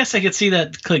 I mean, I guess I could see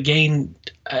that Clegane,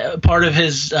 part of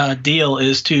his deal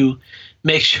is to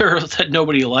make sure that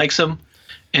nobody likes him.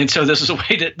 And so this is a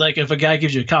way to, like, if a guy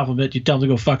gives you a compliment, you tell him to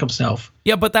go fuck himself.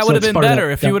 Yeah, but that would have been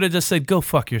better if he would have just said, go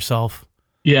fuck yourself.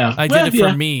 Yeah. I did it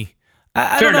for me.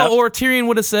 I don't know. Or Tyrion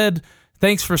would have said,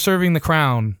 thanks for serving the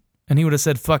crown. And he would have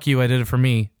said, fuck you, I did it for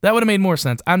me. That would have made more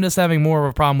sense. I'm just having more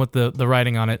of a problem with the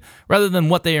writing on it, rather than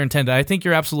what they are intended. I think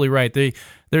you're absolutely right.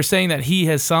 They're saying that he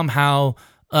has somehow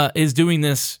is doing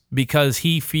this because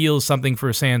he feels something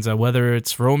for Sansa, whether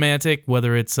it's romantic,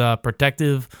 whether it's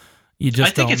protective.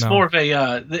 I think it's more of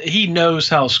a he knows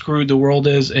how screwed the world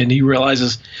is, and he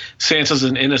realizes Sansa's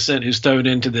an innocent who's thrown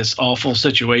into this awful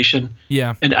situation.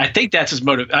 Yeah, and I think that's his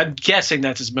motive. I'm guessing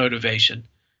that's his motivation,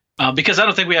 because I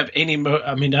don't think we have any.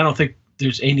 I don't think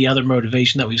there's any other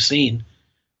motivation that we've seen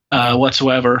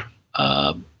whatsoever.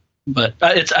 But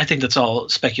I think that's all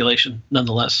speculation,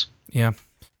 nonetheless. Yeah.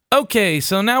 Okay,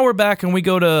 so now we're back, and we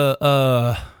go to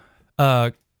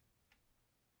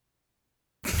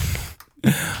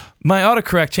my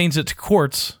autocorrect changed it to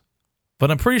Quartz, but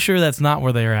I'm pretty sure that's not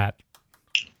where they're at.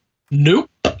 Nope.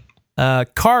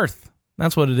 Karth,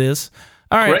 that's what it is.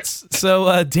 All right, correct. So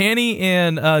Dany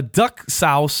and Duck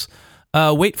Souse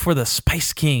wait for the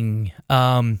Spice King.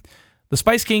 The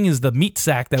Spice King is the meat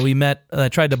sack that we met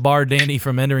that tried to bar Dany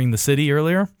from entering the city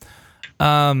earlier.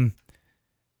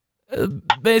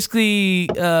 Basically,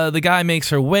 the guy makes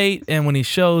her wait, and when he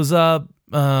shows up,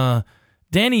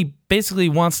 Dany basically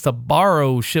wants to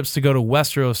borrow ships to go to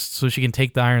Westeros so she can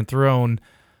take the Iron Throne.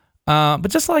 But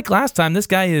just like last time, this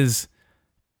guy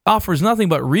offers nothing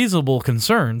but reasonable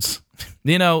concerns.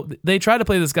 They try to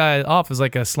play this guy off as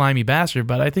like a slimy bastard,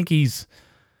 but I think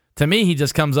to me, he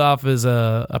just comes off as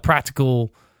a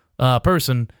practical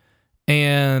person.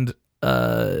 And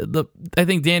I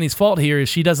think Dany's fault here is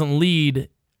she doesn't lead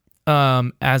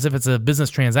as if it's a business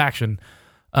transaction.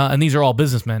 And these are all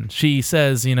businessmen. She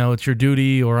says, it's your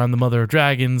duty, or I'm the mother of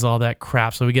dragons, all that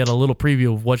crap. So we get a little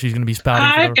preview of what she's going to be spouting.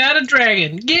 I got a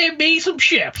dragon. Give me some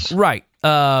ships. Right.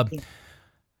 And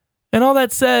all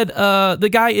that said, the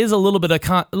guy is a little bit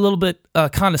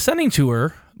condescending to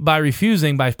her by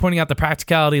pointing out the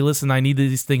practicality. Listen, I need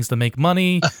these things to make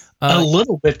money. A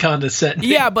little bit condescending.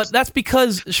 Yeah, but that's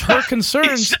because her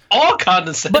concerns. It's all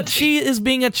condescending. But she is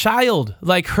being a child.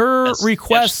 Like, her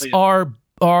requests are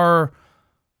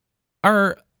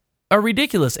are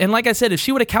ridiculous. And like I said, if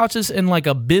she would have couched this in like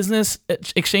a business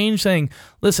exchange saying,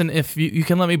 listen, if you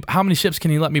can let me, how many ships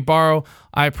can you let me borrow?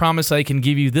 I promise I can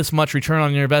give you this much return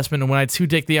on your investment. And when I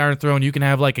take the Iron Throne, you can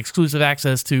have like exclusive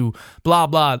access to blah,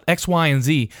 blah, X, Y, and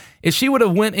Z. If she would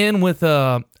have went in with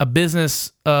a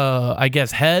business, I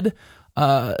guess, head,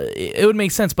 it would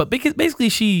make sense. But because basically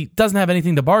she doesn't have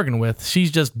anything to bargain with. She's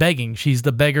just begging. She's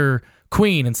the beggar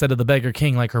queen instead of the beggar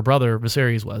king like her brother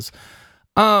Viserys was.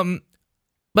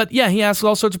 But yeah, he asks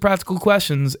all sorts of practical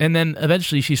questions, and then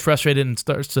eventually she's frustrated and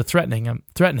starts to threaten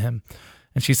him.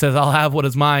 And she says, I'll have what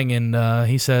is mine. And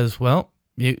he says, well,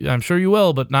 I'm sure you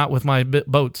will, but not with my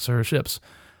boats or ships.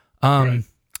 Right.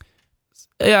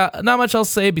 Yeah, not much else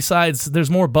to say besides there's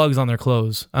more bugs on their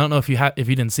clothes. I don't know if you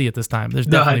didn't see it this time. There's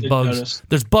definitely bugs. Notice.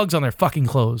 There's bugs on their fucking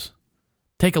clothes.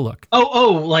 Take a look.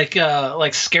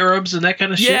 Like scarabs and that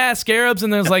kind of shit? Yeah, scarabs,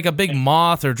 and there's like a big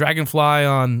moth or dragonfly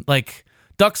on, like,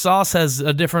 Duck Sauce has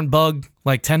a different bug,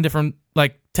 like 10 of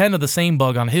the same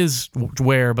bug on his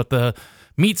wear, but the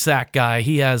meat sack guy,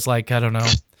 he has like, I don't know,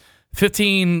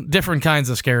 15 different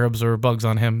kinds of scarabs or bugs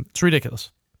on him. It's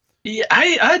ridiculous. Yeah,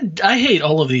 I hate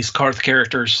all of these Karth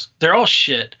characters. They're all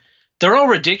shit. They're all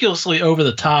ridiculously over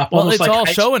the top. Well, it's like all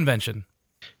show invention.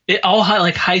 It all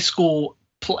like high school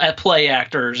play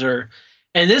actors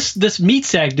and this meat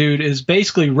sack dude is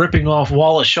basically ripping off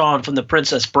Wallace Shawn from The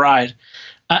Princess Bride.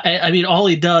 I mean, all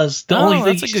he does, the only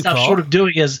thing he stops short of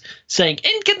doing is saying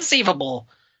inconceivable.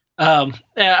 I'm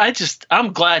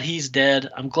glad he's dead.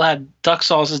 I'm glad Duck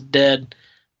Sauce is dead.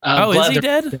 Is he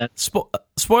dead?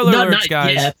 Spoiler alerts,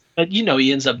 guys. Yet, but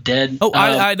he ends up dead. Oh,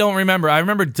 I don't remember. I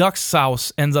remember Duck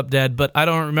Sauce ends up dead, but I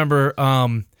don't remember,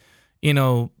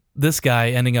 this guy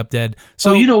ending up dead.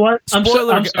 So you know what?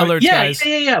 Spoiler alerts, guys.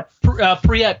 Yeah.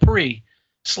 Pri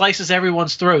slices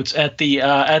everyone's throats at the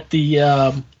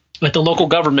local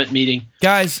government meeting.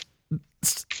 Guys,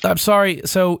 I'm sorry.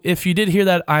 So if you did hear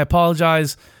that, I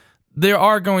apologize. There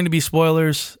are going to be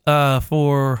spoilers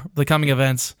for the coming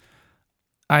events.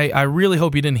 I really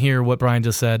hope you didn't hear what Brian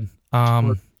just said.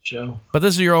 But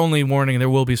this is your only warning. There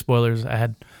will be spoilers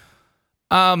ahead.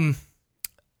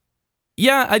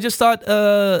 Yeah, I just thought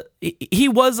he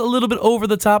was a little bit over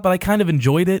the top, but I kind of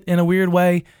enjoyed it in a weird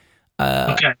way.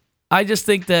 Okay. I just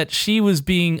think that she was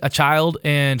being a child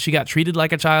and she got treated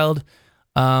like a child,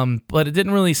 but it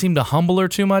didn't really seem to humble her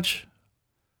too much.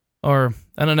 Or,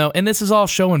 I don't know. And this is all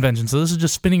show invention, so this is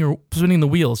just spinning the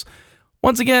wheels.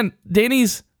 Once again,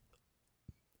 Dany's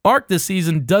arc this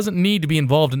season doesn't need to be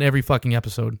involved in every fucking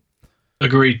episode.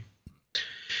 Agreed.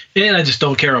 And I just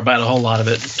don't care about a whole lot of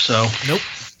it, so. Nope.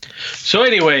 So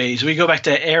anyways, we go back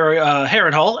to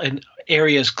Harrenhal, and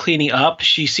Arya's cleaning up.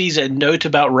 She sees a note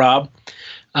about Robb.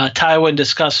 Tywin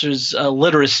discusses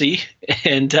literacy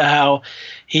and how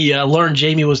he learned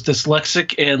Jaime was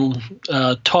dyslexic and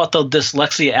taught the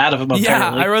dyslexia out of him,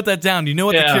 apparently. Yeah, I wrote that down. Do you know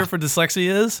what the cure for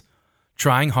dyslexia is?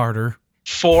 Trying harder.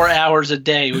 4 hours a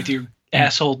day with your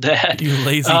asshole dad. You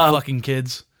lazy fucking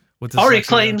kids. Arya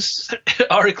claims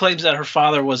that her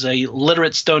father was a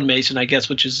literate stonemason, I guess,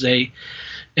 which is a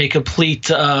complete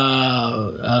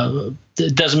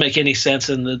doesn't make any sense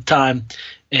in the time,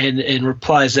 and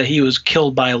replies that he was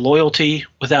killed by loyalty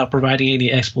without providing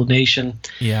any explanation.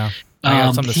 Yeah, I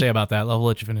got something to say about that. I'll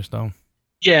let you finish though.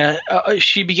 Yeah,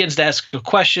 she begins to ask a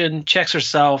question, checks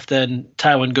herself, then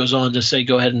Tywin goes on to say,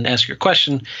 go ahead and ask your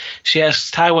question. She asks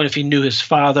Tywin if he knew his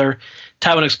father.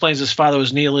 Tywin explains his father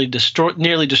was nearly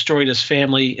destroyed his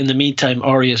family. In the meantime,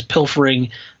 Arya is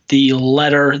pilfering the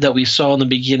letter that we saw in the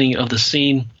beginning of the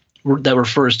scene that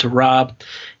refers to Robb,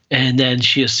 and then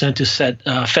she is sent to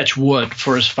fetch wood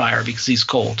for his fire because he's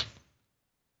cold.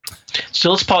 So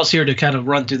let's pause here to kind of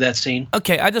run through that scene.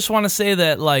 Okay, I just want to say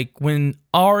that, like, when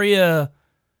Arya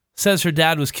says her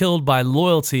dad was killed by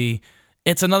loyalty,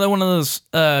 it's another one of those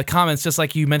comments, just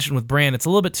like you mentioned with Bran. It's a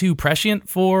little bit too prescient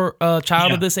for a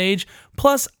child of this age.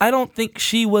 Plus, I don't think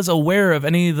she was aware of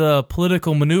any of the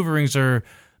political maneuverings or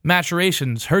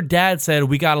maturations. Her dad said,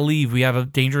 we got to leave. We have a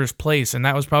dangerous place. And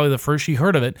that was probably the first she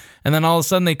heard of it. And then all of a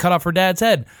sudden they cut off her dad's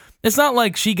head. It's not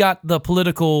like she got the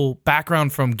political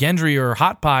background from Gendry or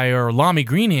Hot Pie or Lamy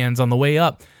Greenhands on the way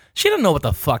up. She didn't know what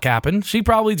the fuck happened. She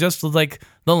probably just was like,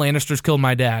 the Lannisters killed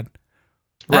my dad.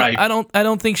 Right. I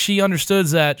don't think she understood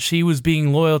that she was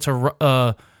being loyal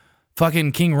to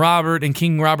fucking King Robert and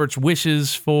King Robert's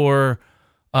wishes for,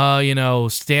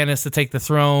 Stannis to take the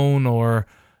throne, or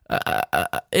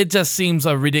it just seems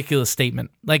a ridiculous statement.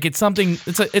 Like, it's something.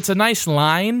 It's a nice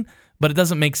line, but it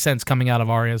doesn't make sense coming out of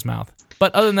Arya's mouth.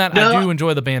 But other than that, I do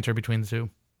enjoy the banter between the two.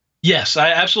 Yes,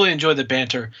 I absolutely enjoy the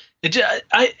banter. It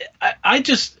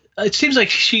seems like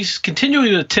she's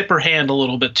continuing to tip her hand a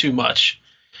little bit too much.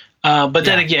 But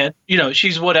then again,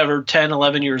 she's whatever, 10,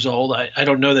 11 years old. I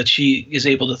don't know that she is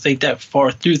able to think that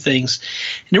far through things.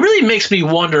 And it really makes me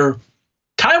wonder,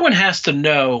 Tywin has to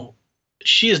know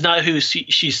she is not who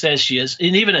she says she is.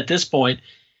 And even at this point,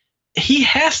 he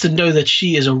has to know that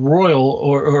she is a royal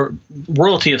or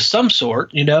royalty of some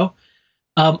sort,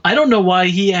 I don't know why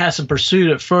he hasn't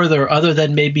pursued it further, other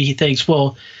than maybe he thinks,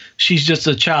 well, she's just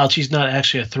a child. She's not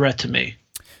actually a threat to me.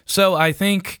 So I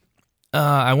think,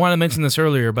 I want to mention this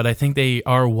earlier, but I think they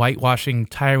are whitewashing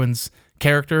Tywin's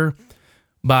character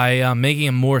by making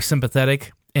him more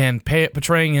sympathetic and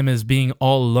portraying him as being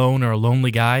all alone or a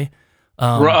lonely guy.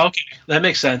 Okay, that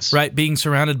makes sense. Right, being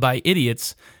surrounded by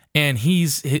idiots, and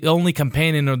he's his only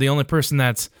companion or the only person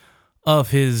that's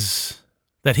of his...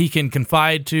 that he can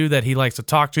confide to, that he likes to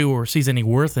talk to or sees any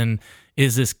worth in,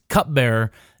 is this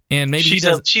cupbearer. And maybe she's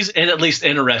at least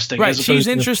interesting. Right, she's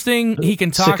interesting. He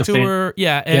can talk to her.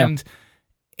 Yeah,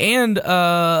 and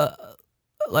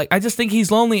like, I just think he's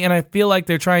lonely, and I feel like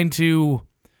they're trying to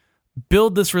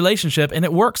build this relationship, and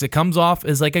it works. It comes off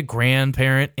as like a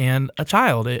grandparent and a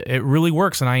child. It really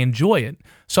works, and I enjoy it.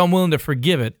 So I'm willing to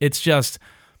forgive it. It's just,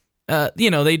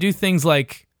 they do things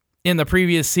like, in the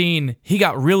previous scene, he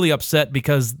got really upset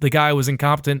because the guy was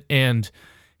incompetent and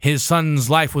his son's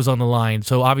life was on the line.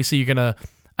 So obviously you're going to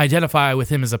identify with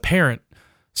him as a parent.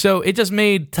 So it just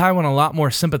made Tywin a lot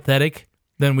more sympathetic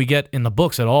than we get in the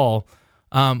books at all.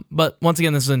 But once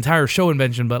again, this is an entire show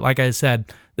invention. But like I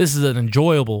said, this is an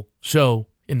enjoyable show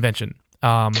invention.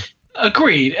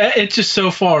 Agreed. It's just so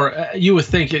far, you would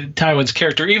think Tywin's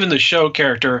character, even the show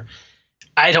character,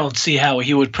 I don't see how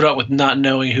he would put up with not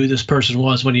knowing who this person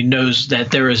was when he knows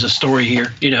that there is a story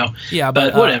here, Yeah,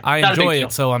 but whatever. I enjoy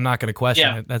it, so I'm not going to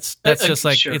question it. That's just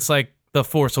like, sure. It's like The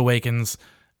Force Awakens.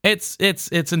 It's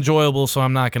enjoyable, so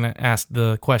I'm not going to ask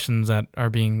the questions that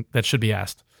should be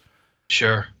asked.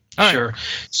 Sure, sure.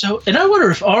 So, and I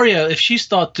wonder if Arya, if she's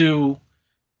thought through,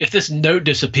 if this note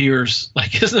disappears,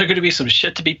 like, isn't there going to be some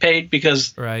shit to be paid?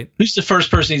 Because who's the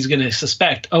first person he's going to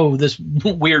suspect? Oh, this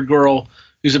weird girl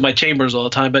who's in my chambers all the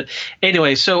time. But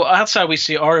anyway, so outside we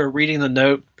see Arya reading the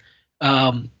note.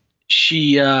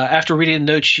 She, after reading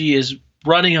the note, she is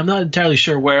running. I'm not entirely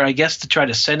sure where, I guess to try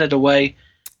to send it away.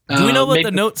 Do we know what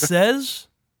the note says?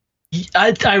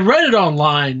 I read it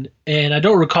online, and I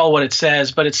don't recall what it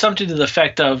says, but it's something to the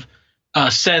effect of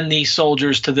send these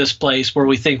soldiers to this place where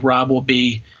we think Rob will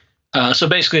be. So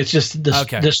basically, it's just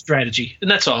this strategy,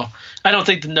 and that's all. I don't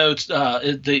think the notes,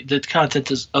 the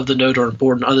content of the note are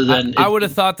important, other than I would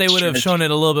have thought they would have shown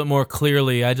it a little bit more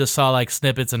clearly. I just saw like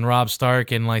snippets and Rob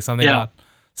Stark and like something about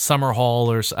Summerhall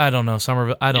or I don't know,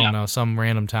 some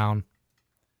random town.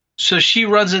 So she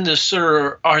runs into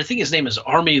Sir, I think his name is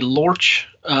Army Lorch.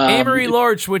 Amory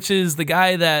Lorch, which is the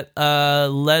guy that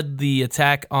led the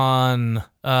attack on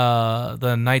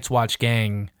the Night's Watch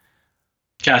gang.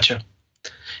 Gotcha.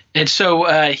 And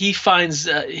so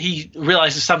he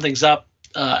realizes something's up,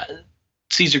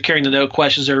 sees her carrying the note,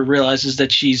 questions her, realizes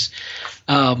that she's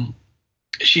up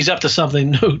to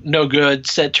something no good,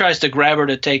 tries to grab her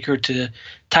to take her to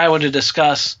Tywin to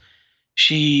discuss.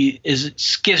 She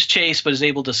gives chase, but is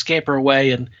able to scamper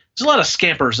away, and there's a lot of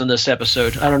scampers in this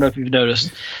episode. I don't know if you've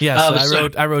noticed.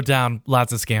 Yes, I wrote down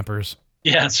lots of scampers.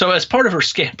 Yeah, so as part of her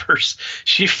scampers,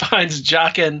 she finds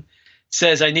Jaqen,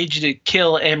 says, I need you to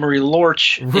kill Amory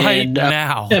Lorch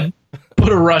now. And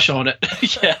put a rush on it.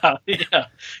 Yeah.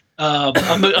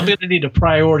 I'm going to need a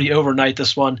priority overnight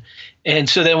this one. And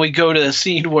so then we go to a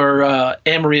scene where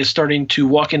Amory is starting to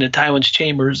walk into Tywin's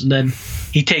chambers, and then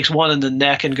he takes one in the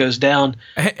neck and goes down.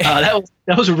 That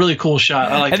was a really cool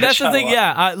shot. I like that. And that's the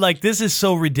thing, this is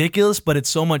so ridiculous, but it's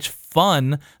so much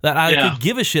fun that I could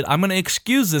give a shit. I'm going to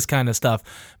excuse this kind of stuff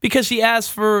because she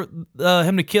asked for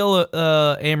him to kill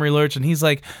Amory Lorch, and he's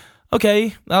like,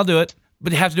 okay, I'll do it,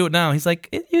 but you have to do it now. He's like,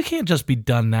 you can't just be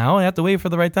done now. I have to wait for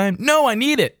the right time. No, I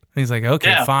need it. And he's like,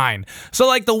 okay, fine. So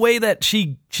like the way that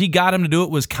she got him to do it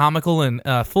was comical and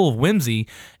full of whimsy,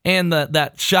 and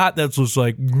that shot that's just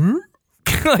like.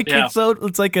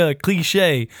 It's like a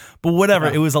cliche, but whatever.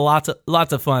 It was lots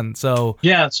of fun. So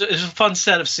it's a fun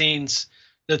set of scenes.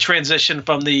 The transition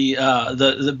from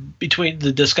the between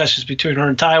the discussions between her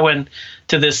and Tywin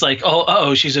to this like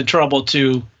she's in trouble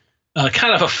to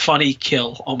kind of a funny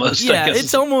kill almost. Yeah,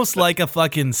 it's almost like a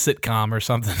fucking sitcom or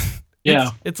something.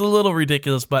 Yeah, it's a little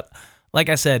ridiculous, but like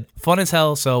I said, fun as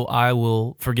hell. So I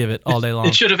will forgive it all day long.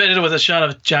 It should have ended with a shot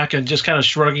of Jaqen just kind of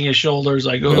shrugging his shoulders,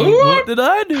 like, "What did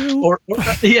I do?" Or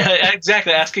yeah,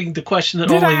 exactly, asking the question that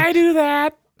did only I do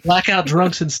that? Blackout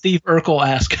drunks and Steve Urkel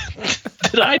ask.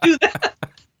 Did I do that?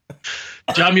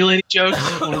 John Mulaney joke.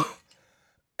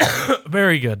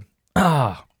 Very good.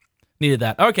 Needed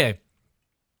that. Okay.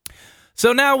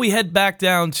 So now we head back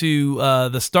down to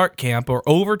the Stark camp, or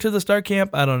over to the Stark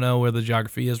camp. I don't know where the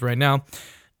geography is right now.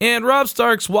 And Robb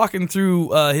Stark's walking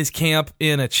through his camp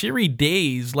in a cheery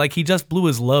daze, like he just blew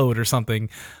his load or something.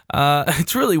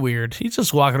 It's really weird. He's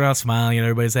just walking around smiling, and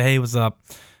everybody say, "Hey, what's up?"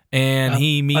 And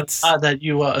he meets that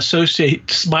you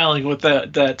associate smiling with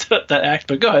that act.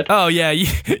 But go ahead. Oh yeah,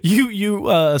 you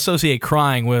associate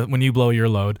crying with when you blow your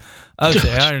load.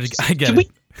 Okay, I get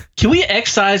it. Can we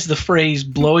excise the phrase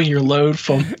 "blowing your load"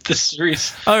 from the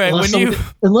series? All right,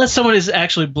 unless someone is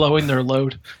actually blowing their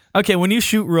load. Okay, when you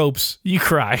shoot ropes, you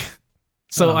cry.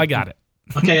 So I got it.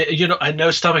 Okay, I know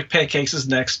stomach pancakes is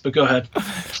next, but go ahead.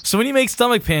 So when you make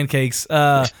stomach pancakes,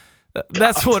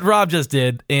 that's what Robb just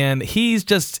did, and he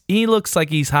looks like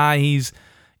he's high. He's,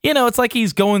 it's like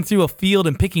he's going through a field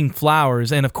and picking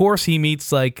flowers, and of course he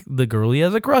meets like the girl he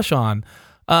has a crush on.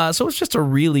 So it's just a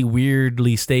really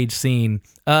weirdly staged scene.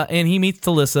 And he meets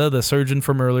Talissa, the surgeon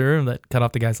from earlier that cut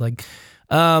off the guy's leg.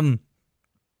 And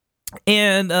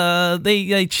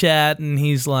they chat, and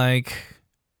he's like,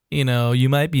 you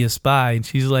might be a spy. And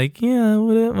she's like, yeah,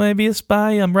 I might be a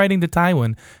spy. I'm writing to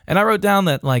Tywin. And I wrote down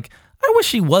that, like, I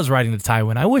wish he was writing to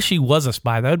Tywin. I wish he was a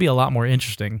spy. That would be a lot more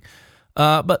interesting.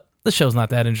 But the show's not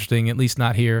that interesting, at least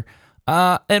not here.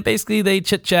 And basically they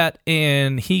chit-chat,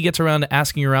 and he gets around to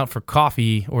asking her out for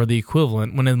coffee or the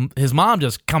equivalent when his mom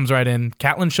just comes right in.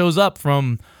 Catelyn shows up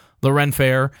from the Ren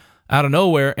Fair out of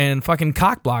nowhere and fucking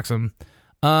cock blocks him.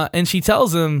 And she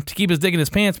tells him to keep his dick in his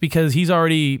pants because he's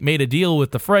already made a deal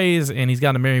with the Freys and he's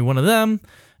got to marry one of them.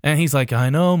 And he's like, I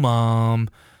know, Mom.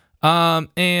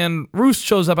 And Roose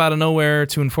shows up out of nowhere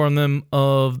to inform them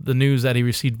of the news that he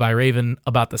received by Raven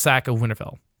about the sack of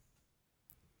Winterfell.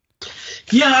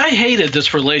 Yeah, I hated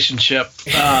this relationship.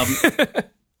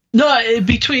 No,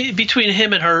 between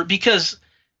him and her, because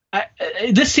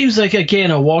this seems like, again,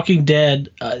 a Walking Dead.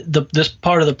 This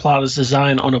part of the plot is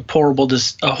designed on a horrible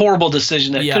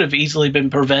decision that could have easily been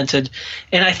prevented,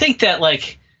 and I think that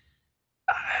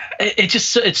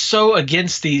it's so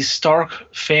against these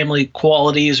Stark family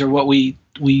qualities, or what we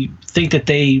think that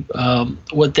they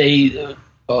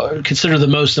consider the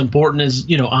most important is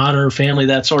honor, family,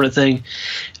 that sort of thing.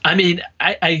 I mean,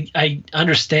 I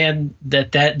understand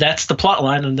that's the plot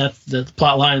line, and that's the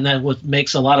plot line, and that what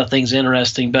makes a lot of things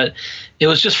interesting. But it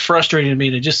was just frustrating to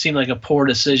me. It just seemed like a poor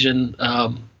decision.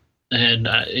 And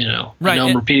right. I know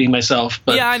I'm repeating myself,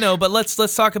 but yeah, I know. But let's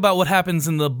talk about what happens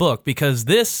in the book, because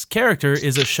this character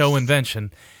is a show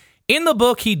invention. In the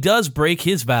book, he does break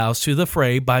his vows to the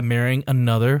Frey by marrying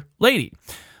another lady.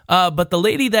 But the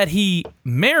lady that he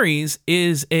marries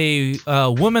is a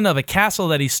woman of a castle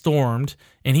that he stormed,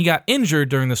 and he got injured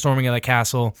during the storming of the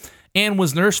castle, and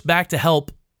was nursed back to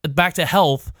health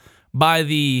by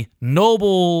the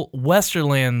noble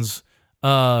Westerlands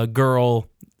girl,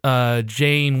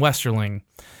 Jane Westerling.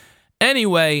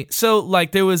 Anyway, so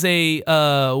there was a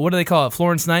what do they call it,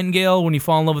 Florence Nightingale, when you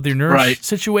fall in love with your nurse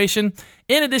situation.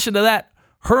 In addition to that,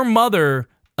 her mother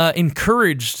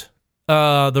encouraged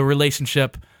the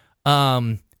relationship.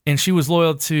 And she was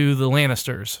loyal to the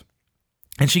Lannisters,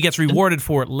 and she gets rewarded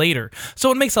for it later.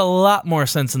 So it makes a lot more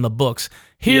sense in the books.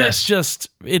 Here, it's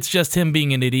just him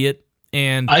being an idiot.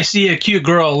 And I see a cute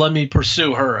girl, let me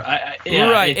pursue her.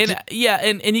 Right,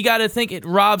 and you got to think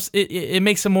it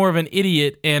makes him more of an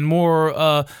idiot, and more,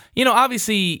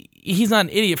 obviously he's not an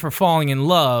idiot for falling in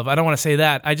love. I don't want to say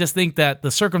that. I just think that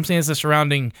the circumstances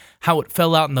surrounding how it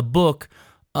fell out in the book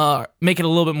make it a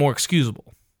little bit more excusable.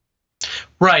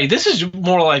 Right. This is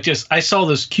more like just, I saw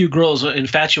this cute girl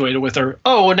infatuated with her.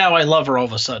 Oh, well, now I love her all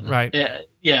of a sudden. Right.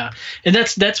 Yeah. And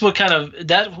that's what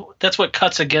that's what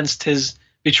cuts against his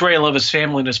betrayal of his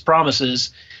family and his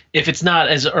promises. If it's not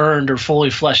as earned or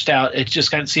fully fleshed out, it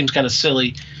just seems kind of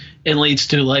silly, and leads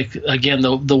to, again,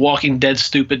 the Walking Dead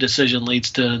stupid decision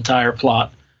leads to an entire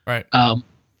plot. Right.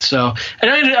 So, and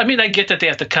I get that they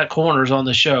have to cut corners on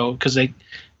the show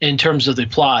in terms of the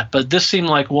plot, but this seemed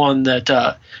like one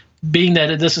that, being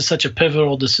that this is such a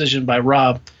pivotal decision by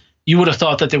Robb, you would have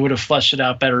thought that they would have fleshed it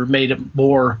out better, made it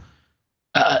more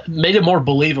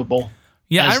believable.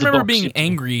 Yeah, I remember being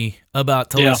angry about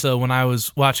Talissa when I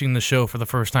was watching the show for the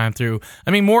first time through.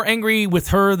 I mean, more angry with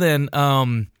her than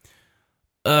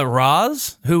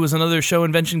Roz, who was another show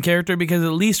invention character, because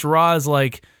at least Roz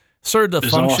served a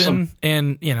function, awesome.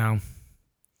 And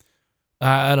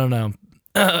I don't know,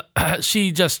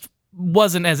 she just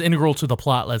wasn't as integral to the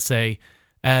plot, let's say,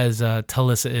 as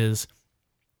Talissa is.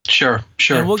 Sure.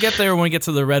 And we'll get there when we get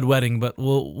to the Red Wedding, but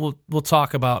we'll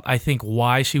talk about, I think,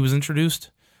 why she was introduced.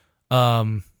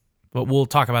 But we'll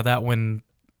talk about that when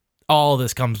all of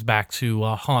this comes back to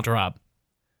haunt Robb.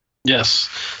 Yes.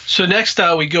 So next,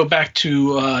 we go back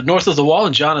to north of the wall,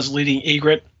 and Jon is leading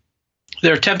Ygritte.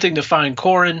 They're attempting to find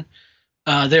Corin.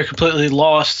 They're completely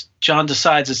lost. Jon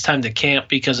decides it's time to camp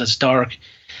because it's dark.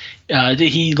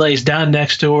 He lays down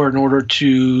next to her in order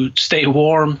to stay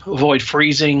warm, avoid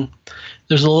freezing.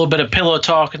 There's a little bit of pillow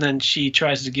talk, and then she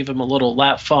tries to give him a little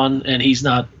lap fun, and he's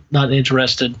not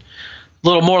interested. A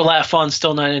little more lap fun,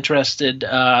 still not interested.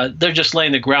 They're just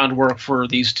laying the groundwork for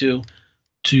these two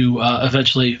to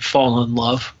eventually fall in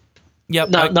love. Yep.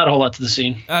 Not a whole lot to the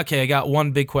scene. Okay, I got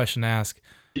one big question to ask.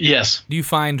 Yes. Do you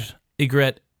find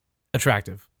Ygritte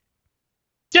attractive?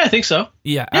 Yeah, I think so.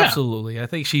 Yeah, absolutely. I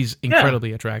think she's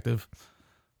incredibly attractive.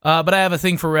 But I have a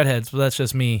thing for redheads, but that's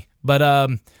just me. But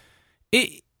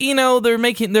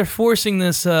they're forcing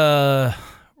this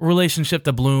relationship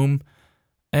to bloom.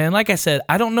 And like I said,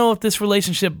 I don't know if this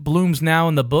relationship blooms now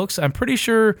in the books. I'm pretty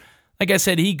sure, like I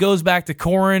said, he goes back to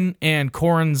Corin, and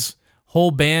Corin's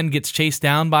whole band gets chased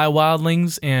down by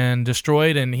wildlings and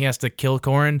destroyed, and he has to kill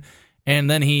Corin. And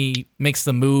then he makes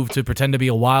the move to pretend to be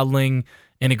a wildling,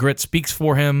 and Ygritte speaks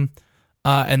for him.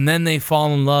 And then they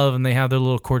fall in love, and they have their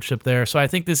little courtship there. So I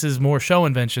think this is more show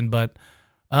invention, but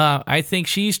I think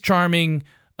she's charming.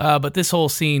 But this whole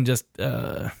scene just,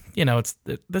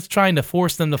 it's trying to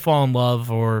force them to fall in love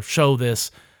or show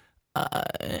this.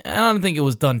 I don't think it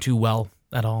was done too well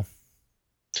at all.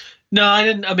 No, I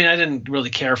didn't. I mean, I didn't really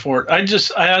care for it.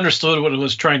 I understood what it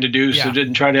was trying to do, so it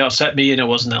didn't try to upset me, and it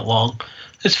wasn't that long.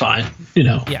 It's fine,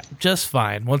 Yeah, just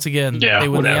fine. Once again, they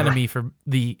win the Emmy for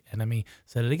the enemy.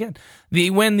 Said it again.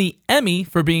 They win the Emmy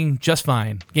for being just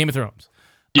fine. Game of Thrones.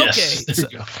 Yes. Okay, so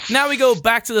now we go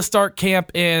back to the Stark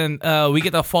camp, and we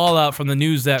get the fallout from the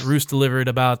news that Roose delivered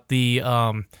about the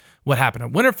what happened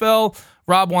at Winterfell.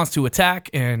 Robb wants to attack,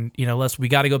 and we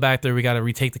got to go back there. We got to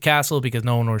retake the castle because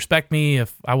no one will respect me.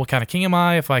 What kind of king am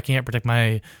I if I can't protect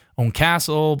my own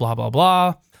castle? Blah blah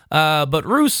blah. But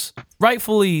Roose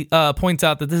rightfully points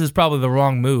out that this is probably the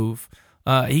wrong move.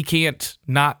 He can't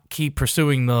not keep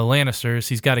pursuing the Lannisters.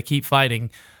 He's got to keep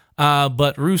fighting.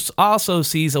 But Roose also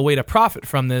sees a way to profit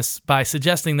from this by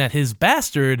suggesting that his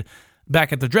bastard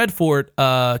back at the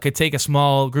Dreadfort could take a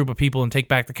small group of people and take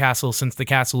back the castle, since the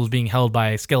castle is being held by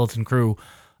a skeleton crew.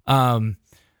 And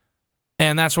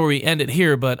that's where we end it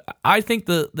here. But I think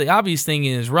the obvious thing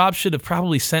is Robb should have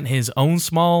probably sent his own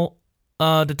small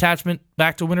detachment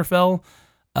back to Winterfell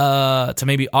to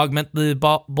maybe augment the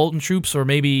Bolton troops, or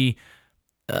maybe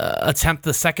attempt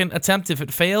the second attempt if it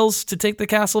fails to take the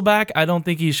castle back. I don't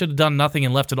think he should have done nothing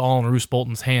and left it all in Roose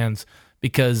Bolton's hands,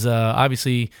 because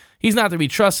obviously he's not to be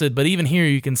trusted. But even here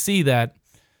you can see that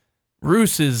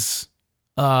Roose is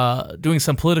doing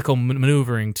some political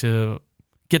maneuvering to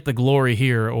get the glory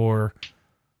here, or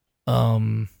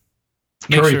curry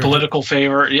political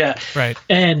favor. Yeah, right.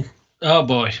 And oh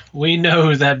boy, we know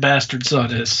who that bastard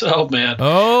son is. Oh man.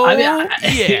 Oh,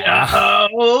 yeah.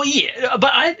 Oh yeah.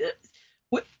 But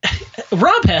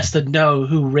Robb has to know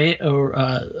who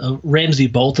Ramsay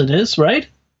Bolton is, right?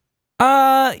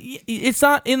 It's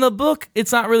not in the book.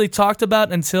 It's not really talked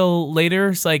about until later.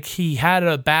 It's like he had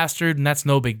a bastard, and that's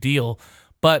no big deal.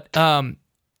 But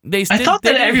they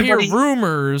hear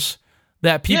rumors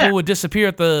that people would disappear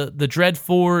at the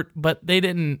Dreadfort, but they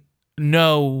didn't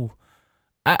know.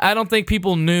 I don't think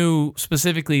people knew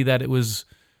specifically that it was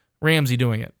Ramsay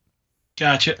doing it.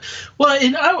 Gotcha. Well,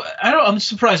 and I'm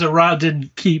surprised that Robb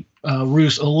didn't keep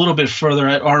Roose a little bit further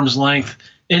at arm's length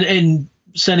and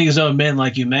sending his own men,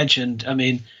 like you mentioned. I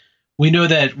mean, we know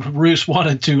that Roose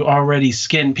wanted to already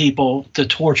skin people to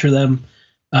torture them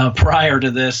prior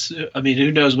to this. I mean,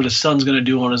 who knows what his son's going to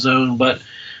do on his own, but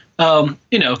kind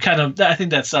of, I think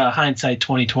that's hindsight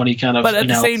 2020 kind of. But at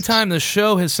the same time, the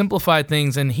show has simplified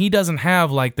things, and he doesn't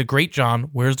have like the Great John.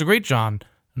 Where's the Great John?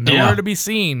 Nowhere to be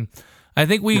seen. I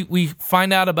think we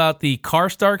find out about the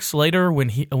Karstarks later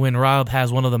when Robb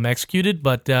has one of them executed,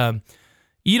 but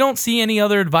you don't see any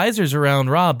other advisors around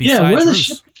Robb besides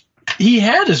Roose. He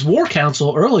had his war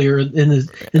council earlier in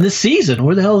this season.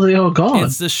 Where the hell are they all gone?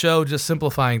 It's this show just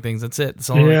simplifying things. That's it. That's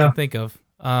all I can think of.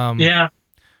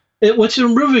 What's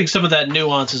removing some of that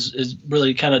nuance is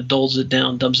really kind of dumbs it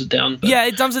down. But. Yeah,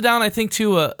 it dumbs it down. I think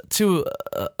to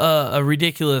a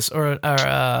ridiculous or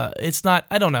it's not.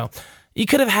 I don't know. You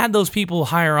could have had those people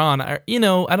hire on. I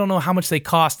don't know how much they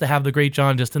cost to have the Great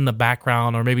John just in the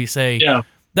background, or maybe say,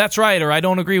 that's right, or I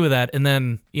don't agree with that, and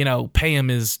then pay him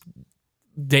his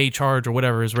day charge or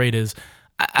whatever his rate is.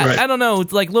 I don't know.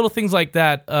 It's like little things like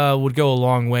that would go a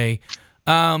long way.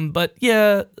 But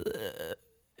yeah,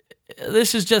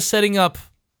 this is just setting up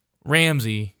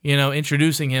Ramsay,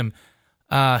 introducing him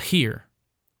here,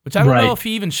 which I don't know if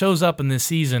he even shows up in this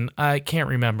season. I can't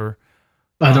remember.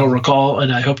 I don't recall,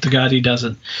 and I hope to God he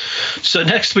doesn't. So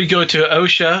next we go to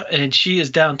Osha, and she is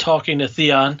down talking to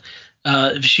Theon.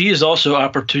 She is also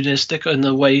opportunistic in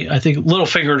the way I think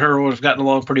Littlefinger and her would have gotten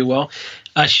along pretty well.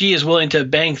 She is willing to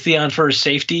bang Theon for his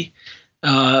safety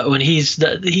when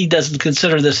he doesn't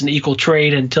consider this an equal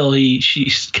trade until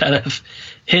she kind of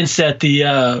hints that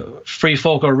the free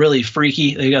folk are really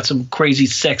freaky. They got some crazy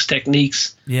sex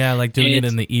techniques. Yeah, like doing it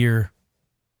in the ear.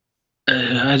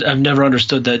 I've never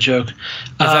understood that joke. Is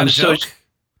that a joke?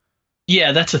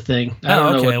 Yeah, that's a thing. I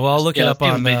don't know. Okay, well, I'll look it up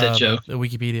on made that joke. the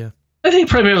Wikipedia. I think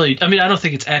primarily, I don't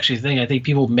think it's actually a thing. I think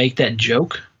people make that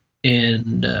joke,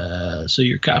 and so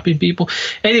you're copying people.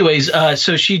 Anyways,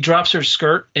 so she drops her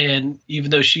skirt, and even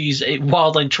though she's a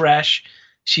wildling trash,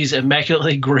 she's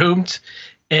immaculately groomed,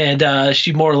 and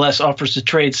she more or less offers to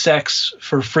trade sex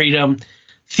for freedom.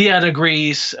 Theon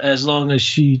agrees as long as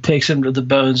she takes him to the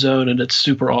bone zone, and it's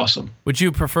super awesome. Would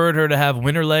you prefer her to have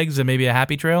winter legs and maybe a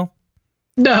happy trail?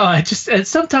 No, and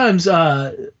sometimes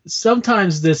the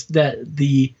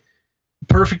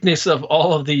perfectness of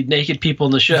all of the naked people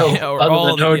in the show,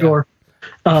 other than Hodor,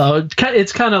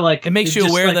 it's kind of like it makes you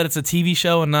aware that it's a TV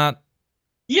show and not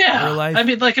real life.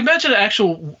 Imagine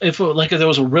if there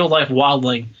was a real life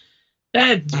wildling.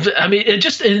 And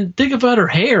think about her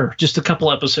hair just a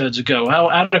couple episodes ago, how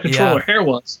out of control her hair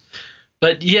was.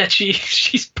 But yet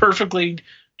she's perfectly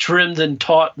trimmed and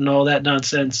taut and all that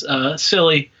nonsense.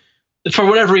 Silly. For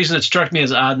whatever reason, it struck me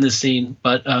as odd in this scene,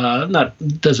 but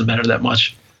doesn't matter that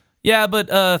much. Yeah,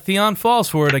 but Theon falls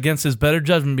for it against his better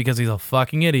judgment because he's a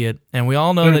fucking idiot. And we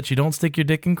all know that you don't stick your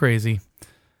dick in crazy.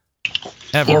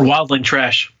 Ever. Or wildling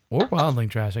trash. Or wildling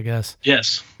trash, I guess.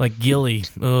 Yes. Like Gilly.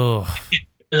 Ugh.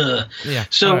 Yeah.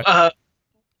 So right.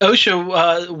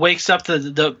 Osha wakes up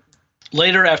the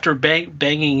later after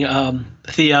banging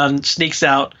Theon, sneaks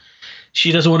out.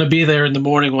 She doesn't want to be there in the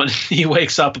morning when he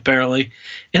wakes up, apparently.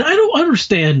 And I don't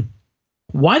understand,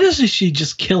 why doesn't she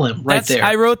just kill him there?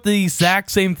 I wrote the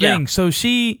exact same thing. Yeah. So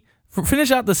she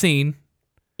finish out the scene.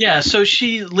 Yeah. So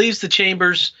she leaves the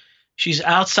chambers. She's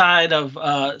outside of.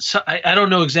 I don't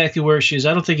know exactly where she is.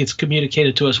 I don't think it's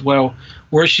communicated to us well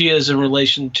where she is in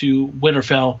relation to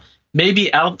Winterfell.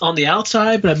 Maybe out on the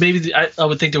outside, but maybe I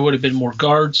would think there would have been more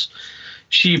guards.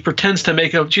 She pretends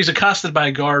to she's accosted by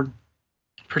a guard,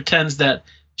 pretends that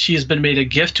she has been made a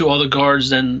gift to all the guards,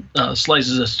 then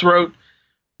slices his throat,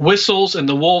 whistles, and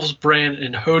the wolves Bran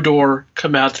and Hodor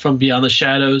come out from beyond the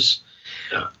shadows.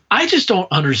 Yeah. I just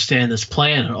don't understand this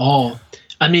plan at all.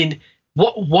 I mean,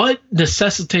 what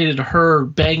necessitated her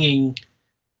banging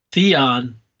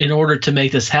Theon in order to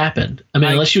make this happen? I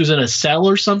mean, unless she was in a cell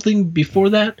or something before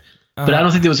that. But I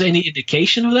don't think there was any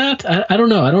indication of that. I don't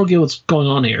know. I don't get what's going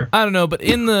on here. I don't know. But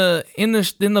in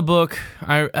the book,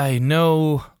 I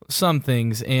know some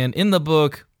things. And in the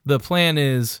book, the plan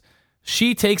is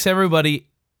she takes everybody.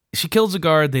 She kills a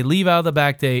guard. They leave out of the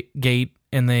back gate,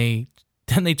 and then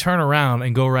they turn around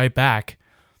and go right back,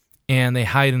 and they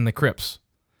hide in the crypts.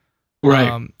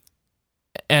 Right.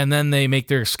 And then they make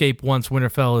their escape once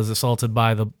Winterfell is assaulted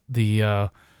by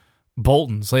the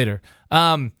Boltons later.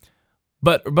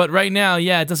 But right now,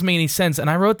 it doesn't make any sense. And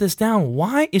I wrote this down.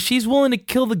 Why, if she's willing to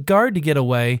kill the guard to get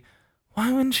away,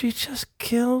 why wouldn't she just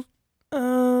kill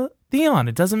Theon?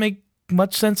 It doesn't make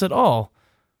much sense at all.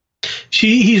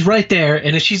 He's right there,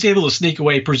 and if she's able to sneak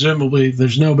away, presumably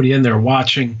there's nobody in there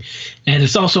watching. And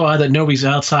it's also odd that nobody's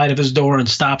outside of his door and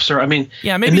stops her. I mean,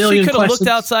 maybe she could have looked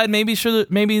outside.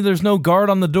 Maybe there's no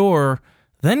guard on the door.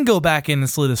 Then go back in and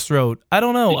slit his throat. I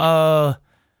don't know.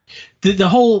 The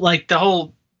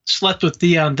whole slept with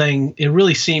Theon thing. It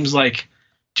really seems like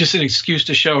just an excuse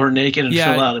to show her naked and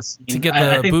fill out a scene. To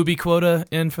get the booby quota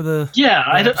in for the. Yeah,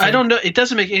 I don't know. It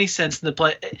doesn't make any sense in the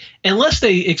play unless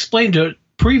they explained it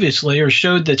previously or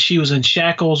showed that she was in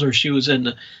shackles or she was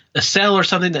in a cell or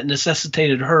something that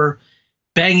necessitated her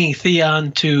banging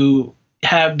Theon to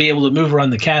be able to move around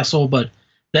the castle, but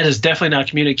that is definitely not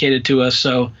communicated to us.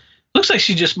 So looks like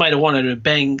she just might have wanted to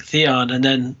bang Theon, and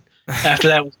then after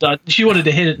that was done, she wanted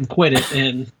to hit it and quit it,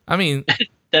 and I mean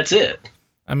that's it.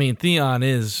 I mean, Theon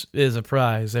is a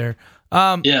prize there.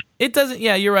 It doesn't.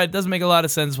 Yeah, you're right. It doesn't make a lot of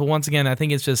sense, but once again, I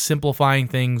think it's just simplifying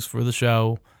things for the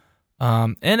show.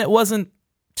 And it wasn't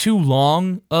too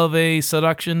long of a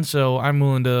seduction, so I'm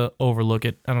willing to overlook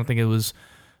it. I don't think it was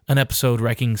an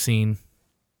episode-wrecking scene.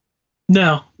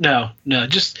 No.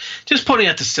 Just pointing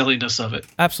out the silliness of it.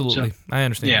 Absolutely. So, I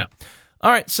understand. Yeah.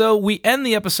 All right, so we end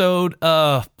the episode,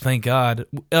 thank God,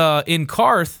 in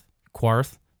Qarth.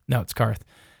 No, it's Qarth.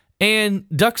 And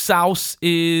Duck Souse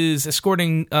is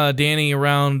escorting Dany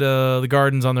around the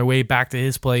gardens on their way back to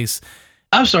his place.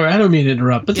 I'm sorry, I don't mean to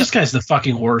interrupt, but this guy's the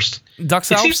fucking worst. Duck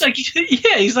It seems like,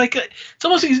 he's like, it's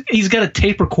almost he's got a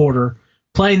tape recorder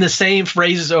playing the same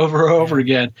phrases over and over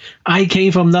again. I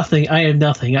came from nothing. I am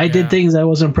nothing. I did things I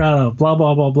wasn't proud of. Blah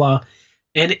blah blah blah.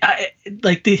 And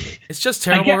it's just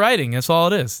terrible writing. That's all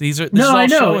it is. This is all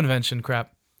show invention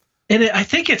crap. And I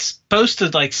think it's supposed to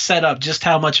like set up just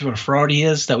how much of a fraud he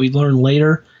is that we learn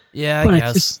later. Yeah, but I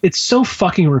guess it's so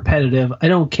fucking repetitive. I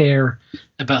don't care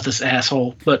about this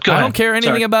asshole. But go ahead. I don't care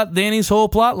anything about Danny's whole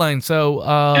plot line.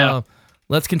 So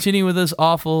let's continue with this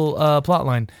awful plot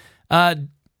line.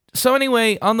 So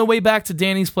anyway, on the way back to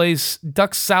Danny's place,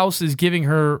 Duck Souse is giving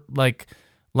her like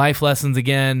life lessons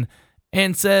again,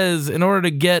 and says in order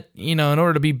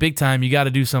to be big time, you got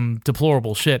to do some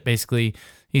deplorable shit. Basically,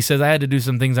 he says I had to do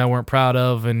some things I weren't proud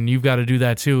of, and you've got to do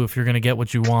that too if you're going to get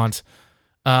what you want.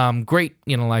 Great,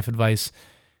 life advice.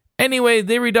 Anyway,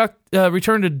 they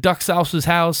return to Duck Souse's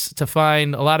house to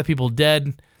find a lot of people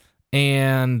dead,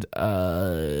 and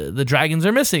the dragons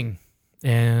are missing.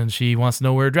 And she wants to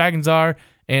know where dragons are,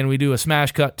 and we do a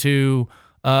smash cut to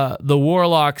the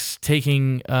warlocks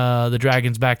taking the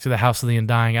dragons back to the House of the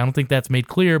Undying. I don't think that's made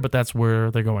clear, but that's where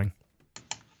they're going.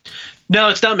 No,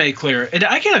 it's not made clear. And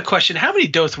I got a question. How many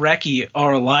Dothraki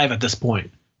are alive at this point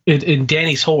in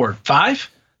Danny's horde? 5?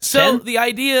 So 10? the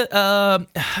idea,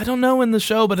 I don't know in the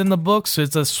show, but in the books,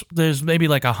 there's maybe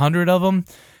like 100 of them,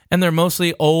 and they're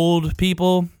mostly old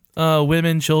people,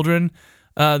 women, children.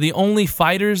 The only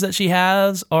fighters that she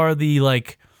has are the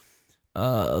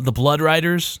Blood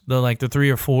Riders, the 3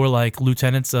 or 4 like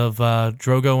lieutenants of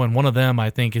Drogo, and one of them I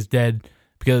think is dead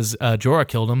because Jorah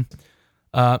killed him.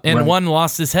 And one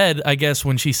lost his head, I guess,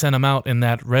 when she sent him out in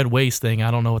that Red Waste thing. I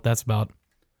don't know what that's about.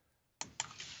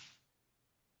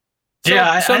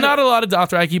 So not a lot of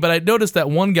Dothraki, but I noticed that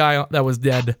one guy that was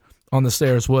dead on the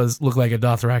stairs looked like a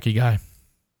Dothraki guy.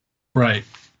 Right.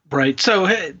 So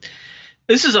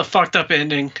this is a fucked up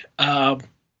ending. I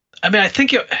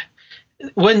think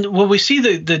when we see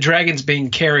the dragons being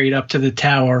carried up to the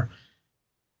tower,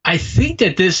 I think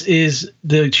that this is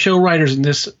the show writers in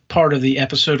this part of the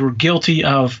episode were guilty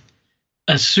of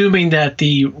assuming that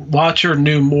the watcher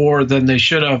knew more than they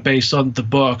should have based on the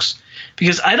books,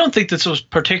 because I don't think this was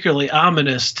particularly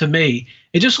ominous to me.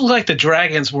 It just looked like the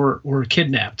dragons were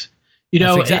kidnapped.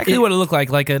 That's exactly what it looked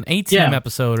like an A-Team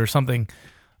episode or something.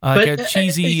 Like a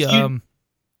cheesy...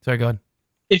 sorry, go ahead.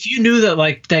 If you knew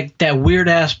that that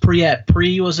weird-ass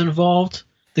Pri was involved,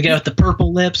 the guy with the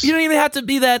purple lips... You don't even have to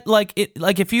be that... Like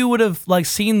if you would have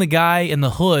seen the guy in the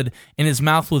hood and his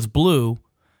mouth was blue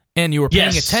and you were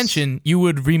paying attention, you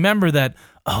would remember that,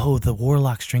 oh, the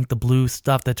warlocks drink the blue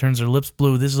stuff that turns their lips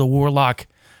blue. This is a warlock.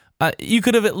 You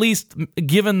could have at least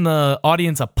given the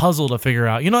audience a puzzle to figure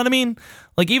out. You know what I mean?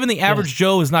 Like, even the average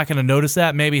Joe is not going to notice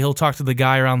that. Maybe he'll talk to the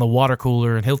guy around the water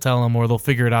cooler and he'll tell him, or they'll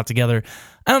figure it out together.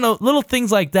 I don't know. Little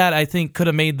things like that, I think, could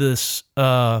have made this...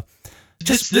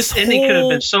 This ending could have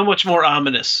been so much more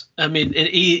ominous. I mean,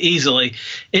 easily.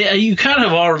 You kind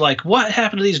of are like, what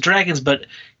happened to these dragons? But,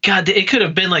 God, it could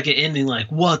have been like an ending like,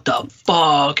 what the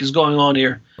fuck is going on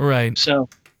here? Right. So...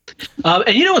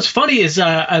 and you know what's funny is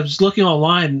I was looking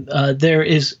online. There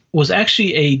was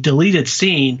actually a deleted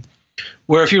scene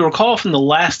where, if you recall from the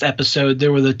last episode,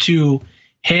 there were the 2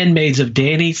 handmaids of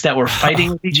Danny's that were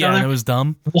fighting with each other. Yeah, it was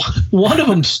dumb. One of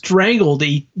them strangled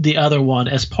the other one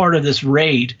as part of this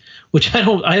raid, which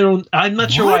I'm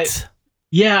not sure why.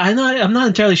 Yeah, I'm not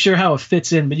entirely sure how it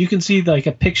fits in, but you can see like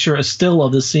a picture, a still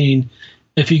of the scene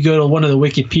if you go to one of the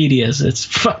Wikipedias. It's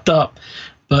fucked up.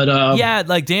 But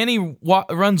like Danny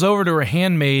runs over to her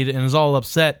handmaid and is all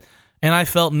upset, and I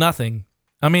felt nothing.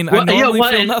 I mean, I normally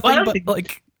feel nothing, but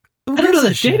like, I don't know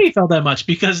that Danny felt that much,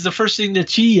 because the first thing that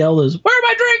she yelled is, "Where are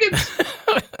my dragons?"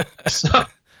 So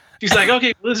she's like,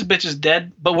 "Okay, well, this bitch is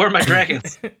dead, but where are my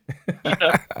dragons?"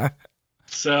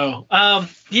 So, I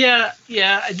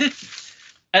did.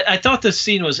 I thought this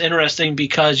scene was interesting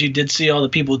because you did see all the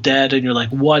people dead, and you're like,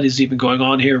 "What is even going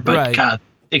on here?" But God.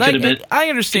 It could have been. I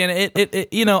understand it.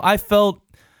 I felt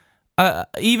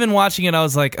even watching it, I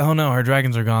was like, "Oh no, her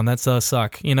dragons are gone. That does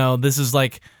suck." This is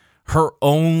like her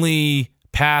only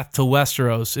path to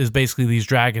Westeros is basically these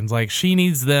dragons. Like, she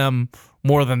needs them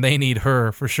more than they need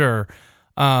her, for sure.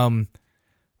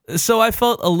 So I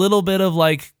felt a little bit of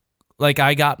like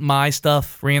I got my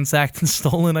stuff ransacked and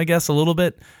stolen, I guess, a little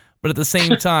bit. But at the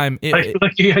same time, like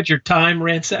you had your time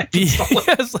ransacked and stolen.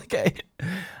 Yes,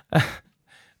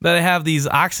 that I have these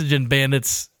oxygen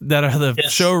bandits that are the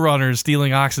showrunners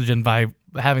stealing oxygen by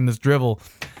having this dribble.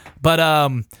 But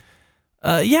I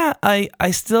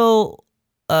still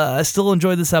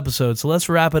enjoyed this episode. So let's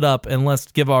wrap it up and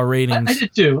let's give our ratings. I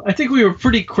did too. I think we were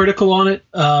pretty critical on it,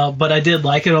 but I did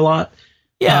like it a lot.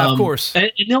 Yeah, of course.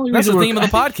 And the only That's reason the theme of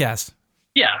the podcast.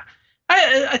 Yeah.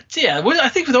 I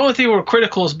think the only thing we're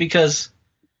critical is because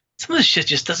some of this shit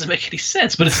just doesn't make any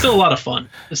sense, but it's still a lot of fun.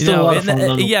 It's still a lot of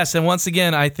fun. Yes, and once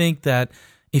again, I think that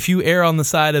if you err on the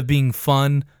side of being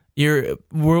fun,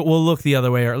 we'll look the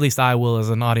other way, or at least I will as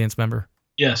an audience member.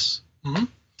 Yes. Mm-hmm.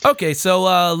 Okay,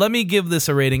 so let me give this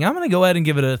a rating. I'm going to go ahead and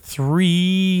give it a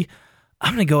 3.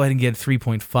 I'm going to go ahead and get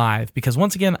 3.5 because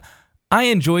once again, I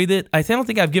enjoyed it. I don't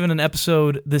think I've given an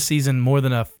episode this season more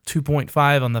than a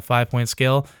 2.5 on the 5-point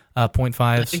scale. 0.5.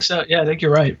 I think so. Yeah, I think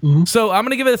you're right. Mm-hmm. So I'm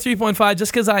going to give it a 3.5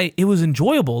 just because it was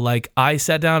enjoyable. Like, I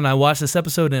sat down and I watched this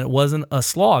episode and it wasn't a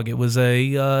slog. It was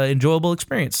a enjoyable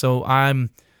experience. So I'm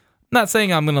not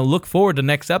saying I'm going to look forward to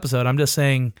next episode. I'm just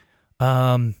saying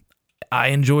I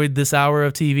enjoyed this hour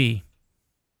of TV.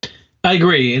 I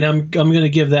agree, and I'm going to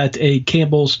give that a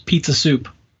Campbell's pizza soup.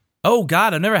 Oh,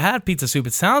 God, I've never had pizza soup.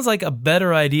 It sounds like a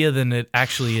better idea than it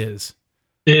actually is.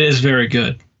 It is very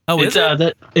good. Oh, it's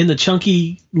that in the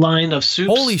chunky line of soups.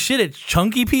 Holy shit, it's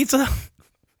chunky pizza?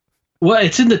 Well,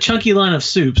 it's in the chunky line of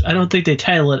soups. I don't think they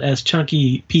title it as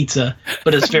chunky pizza,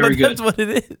 but it's very good. That's what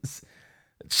it is.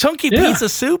 Chunky pizza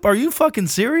soup? Are you fucking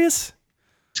serious?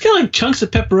 It's got like chunks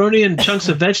of pepperoni and chunks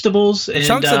of vegetables. And,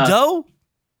 chunks of dough?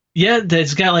 Yeah,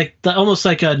 it's got like almost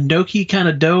like a gnocchi kind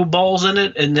of dough balls in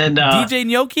it. And then DJ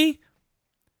Gnocchi?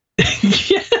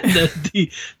 Yeah,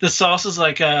 the sauce is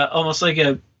like almost like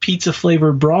a pizza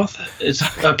flavored broth. It's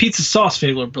a pizza sauce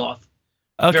flavored broth.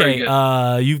 Okay,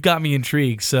 you've got me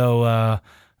intrigued. So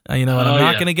you know what? I'm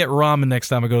not gonna get ramen next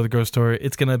time I go to the grocery store.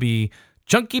 It's gonna be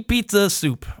chunky pizza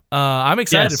soup. I'm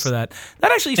excited for that.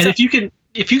 That actually. And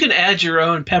if you can add your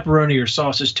own pepperoni or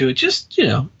sauces to it, just take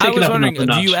I was it up wondering, a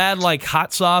notch. do you add like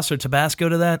hot sauce or Tabasco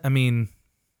to that? I mean.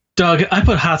 Doug, I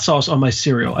put hot sauce on my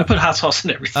cereal. I put hot sauce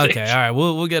in everything. Okay, all right,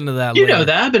 we'll get into that. You later. know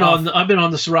that I've been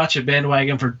on the sriracha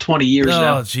bandwagon for 20 years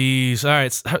now. Oh, jeez. All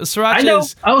right, sriracha. I know.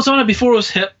 I was on it before it was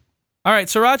hip. All right,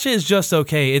 sriracha is just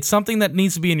okay. It's something that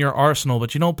needs to be in your arsenal,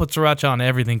 but you don't put sriracha on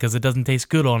everything because it doesn't taste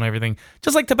good on everything.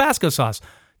 Just like Tabasco sauce.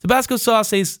 Tabasco sauce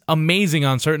tastes amazing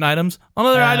on certain items. On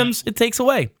other items, it takes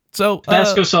away. So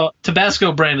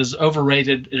Tabasco brand is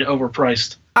overrated and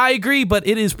overpriced. I agree, but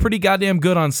it is pretty goddamn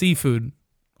good on seafood.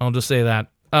 I'll just say that,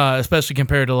 especially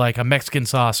compared to like a Mexican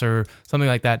sauce or something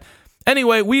like that.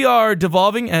 Anyway, we are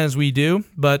devolving as we do,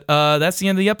 but that's the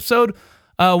end of the episode.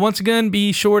 Once again,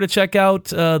 be sure to check out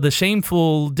The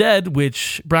Shameful Dead,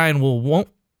 which Brian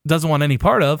doesn't want any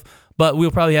part of, but we'll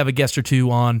probably have a guest or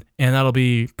two on, and that'll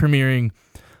be premiering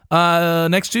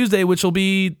next Tuesday, which will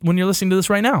be when you're listening to this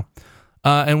right now.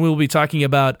 And we'll be talking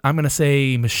about, I'm going to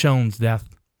say, Michonne's death.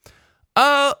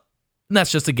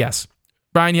 That's just a guess.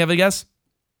 Brian, you have a guess?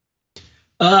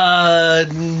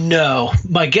 No.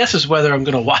 My guess is whether I'm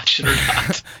going to watch it or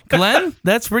not. Glenn?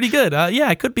 That's pretty good.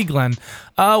 Yeah, it could be Glenn.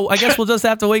 I guess we'll just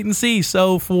have to wait and see.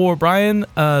 So for Brian,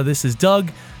 this is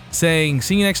Doug saying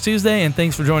see you next Tuesday, and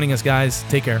thanks for joining us, guys.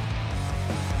 Take care.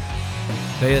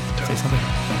 Say it. Say something.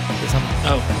 Say something.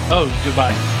 Oh,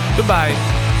 goodbye. Goodbye.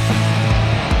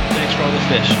 Thanks for all the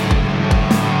fish.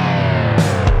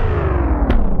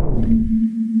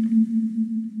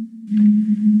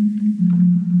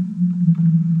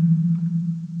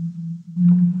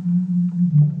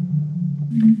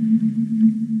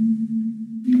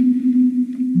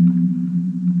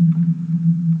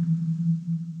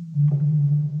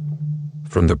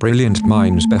 From the brilliant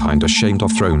minds behind A Shamed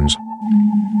of Thrones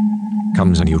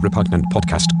comes a new repugnant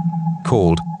podcast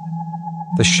called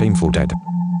The Shameful Dead.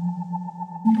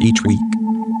 Each week,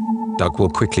 Doug will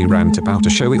quickly rant about a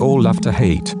show we all love to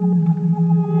hate.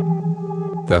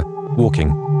 The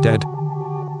Walking Dead.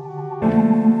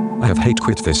 I have hate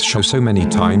quit this show so many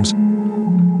times.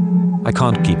 I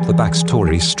can't keep the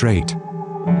backstory straight.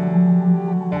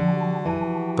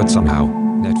 But somehow,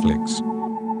 Netflix,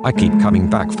 I keep coming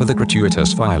back for the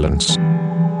gratuitous violence.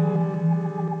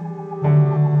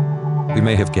 We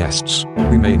may have guests,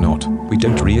 we may not, we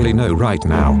don't really know right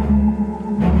now.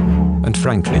 And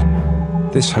frankly,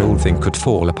 this whole thing could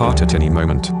fall apart at any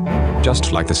moment.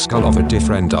 Just like the skull of a dear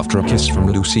friend after a kiss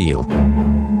from Lucille.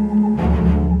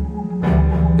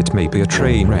 It may be a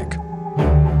train wreck.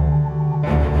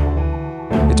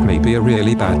 It may be a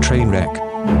really bad train wreck.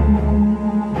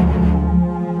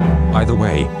 Either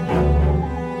way,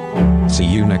 see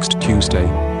you next Tuesday.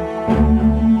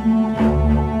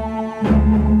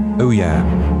 Oh yeah.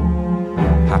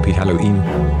 Happy Halloween.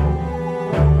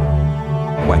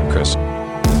 Wankers.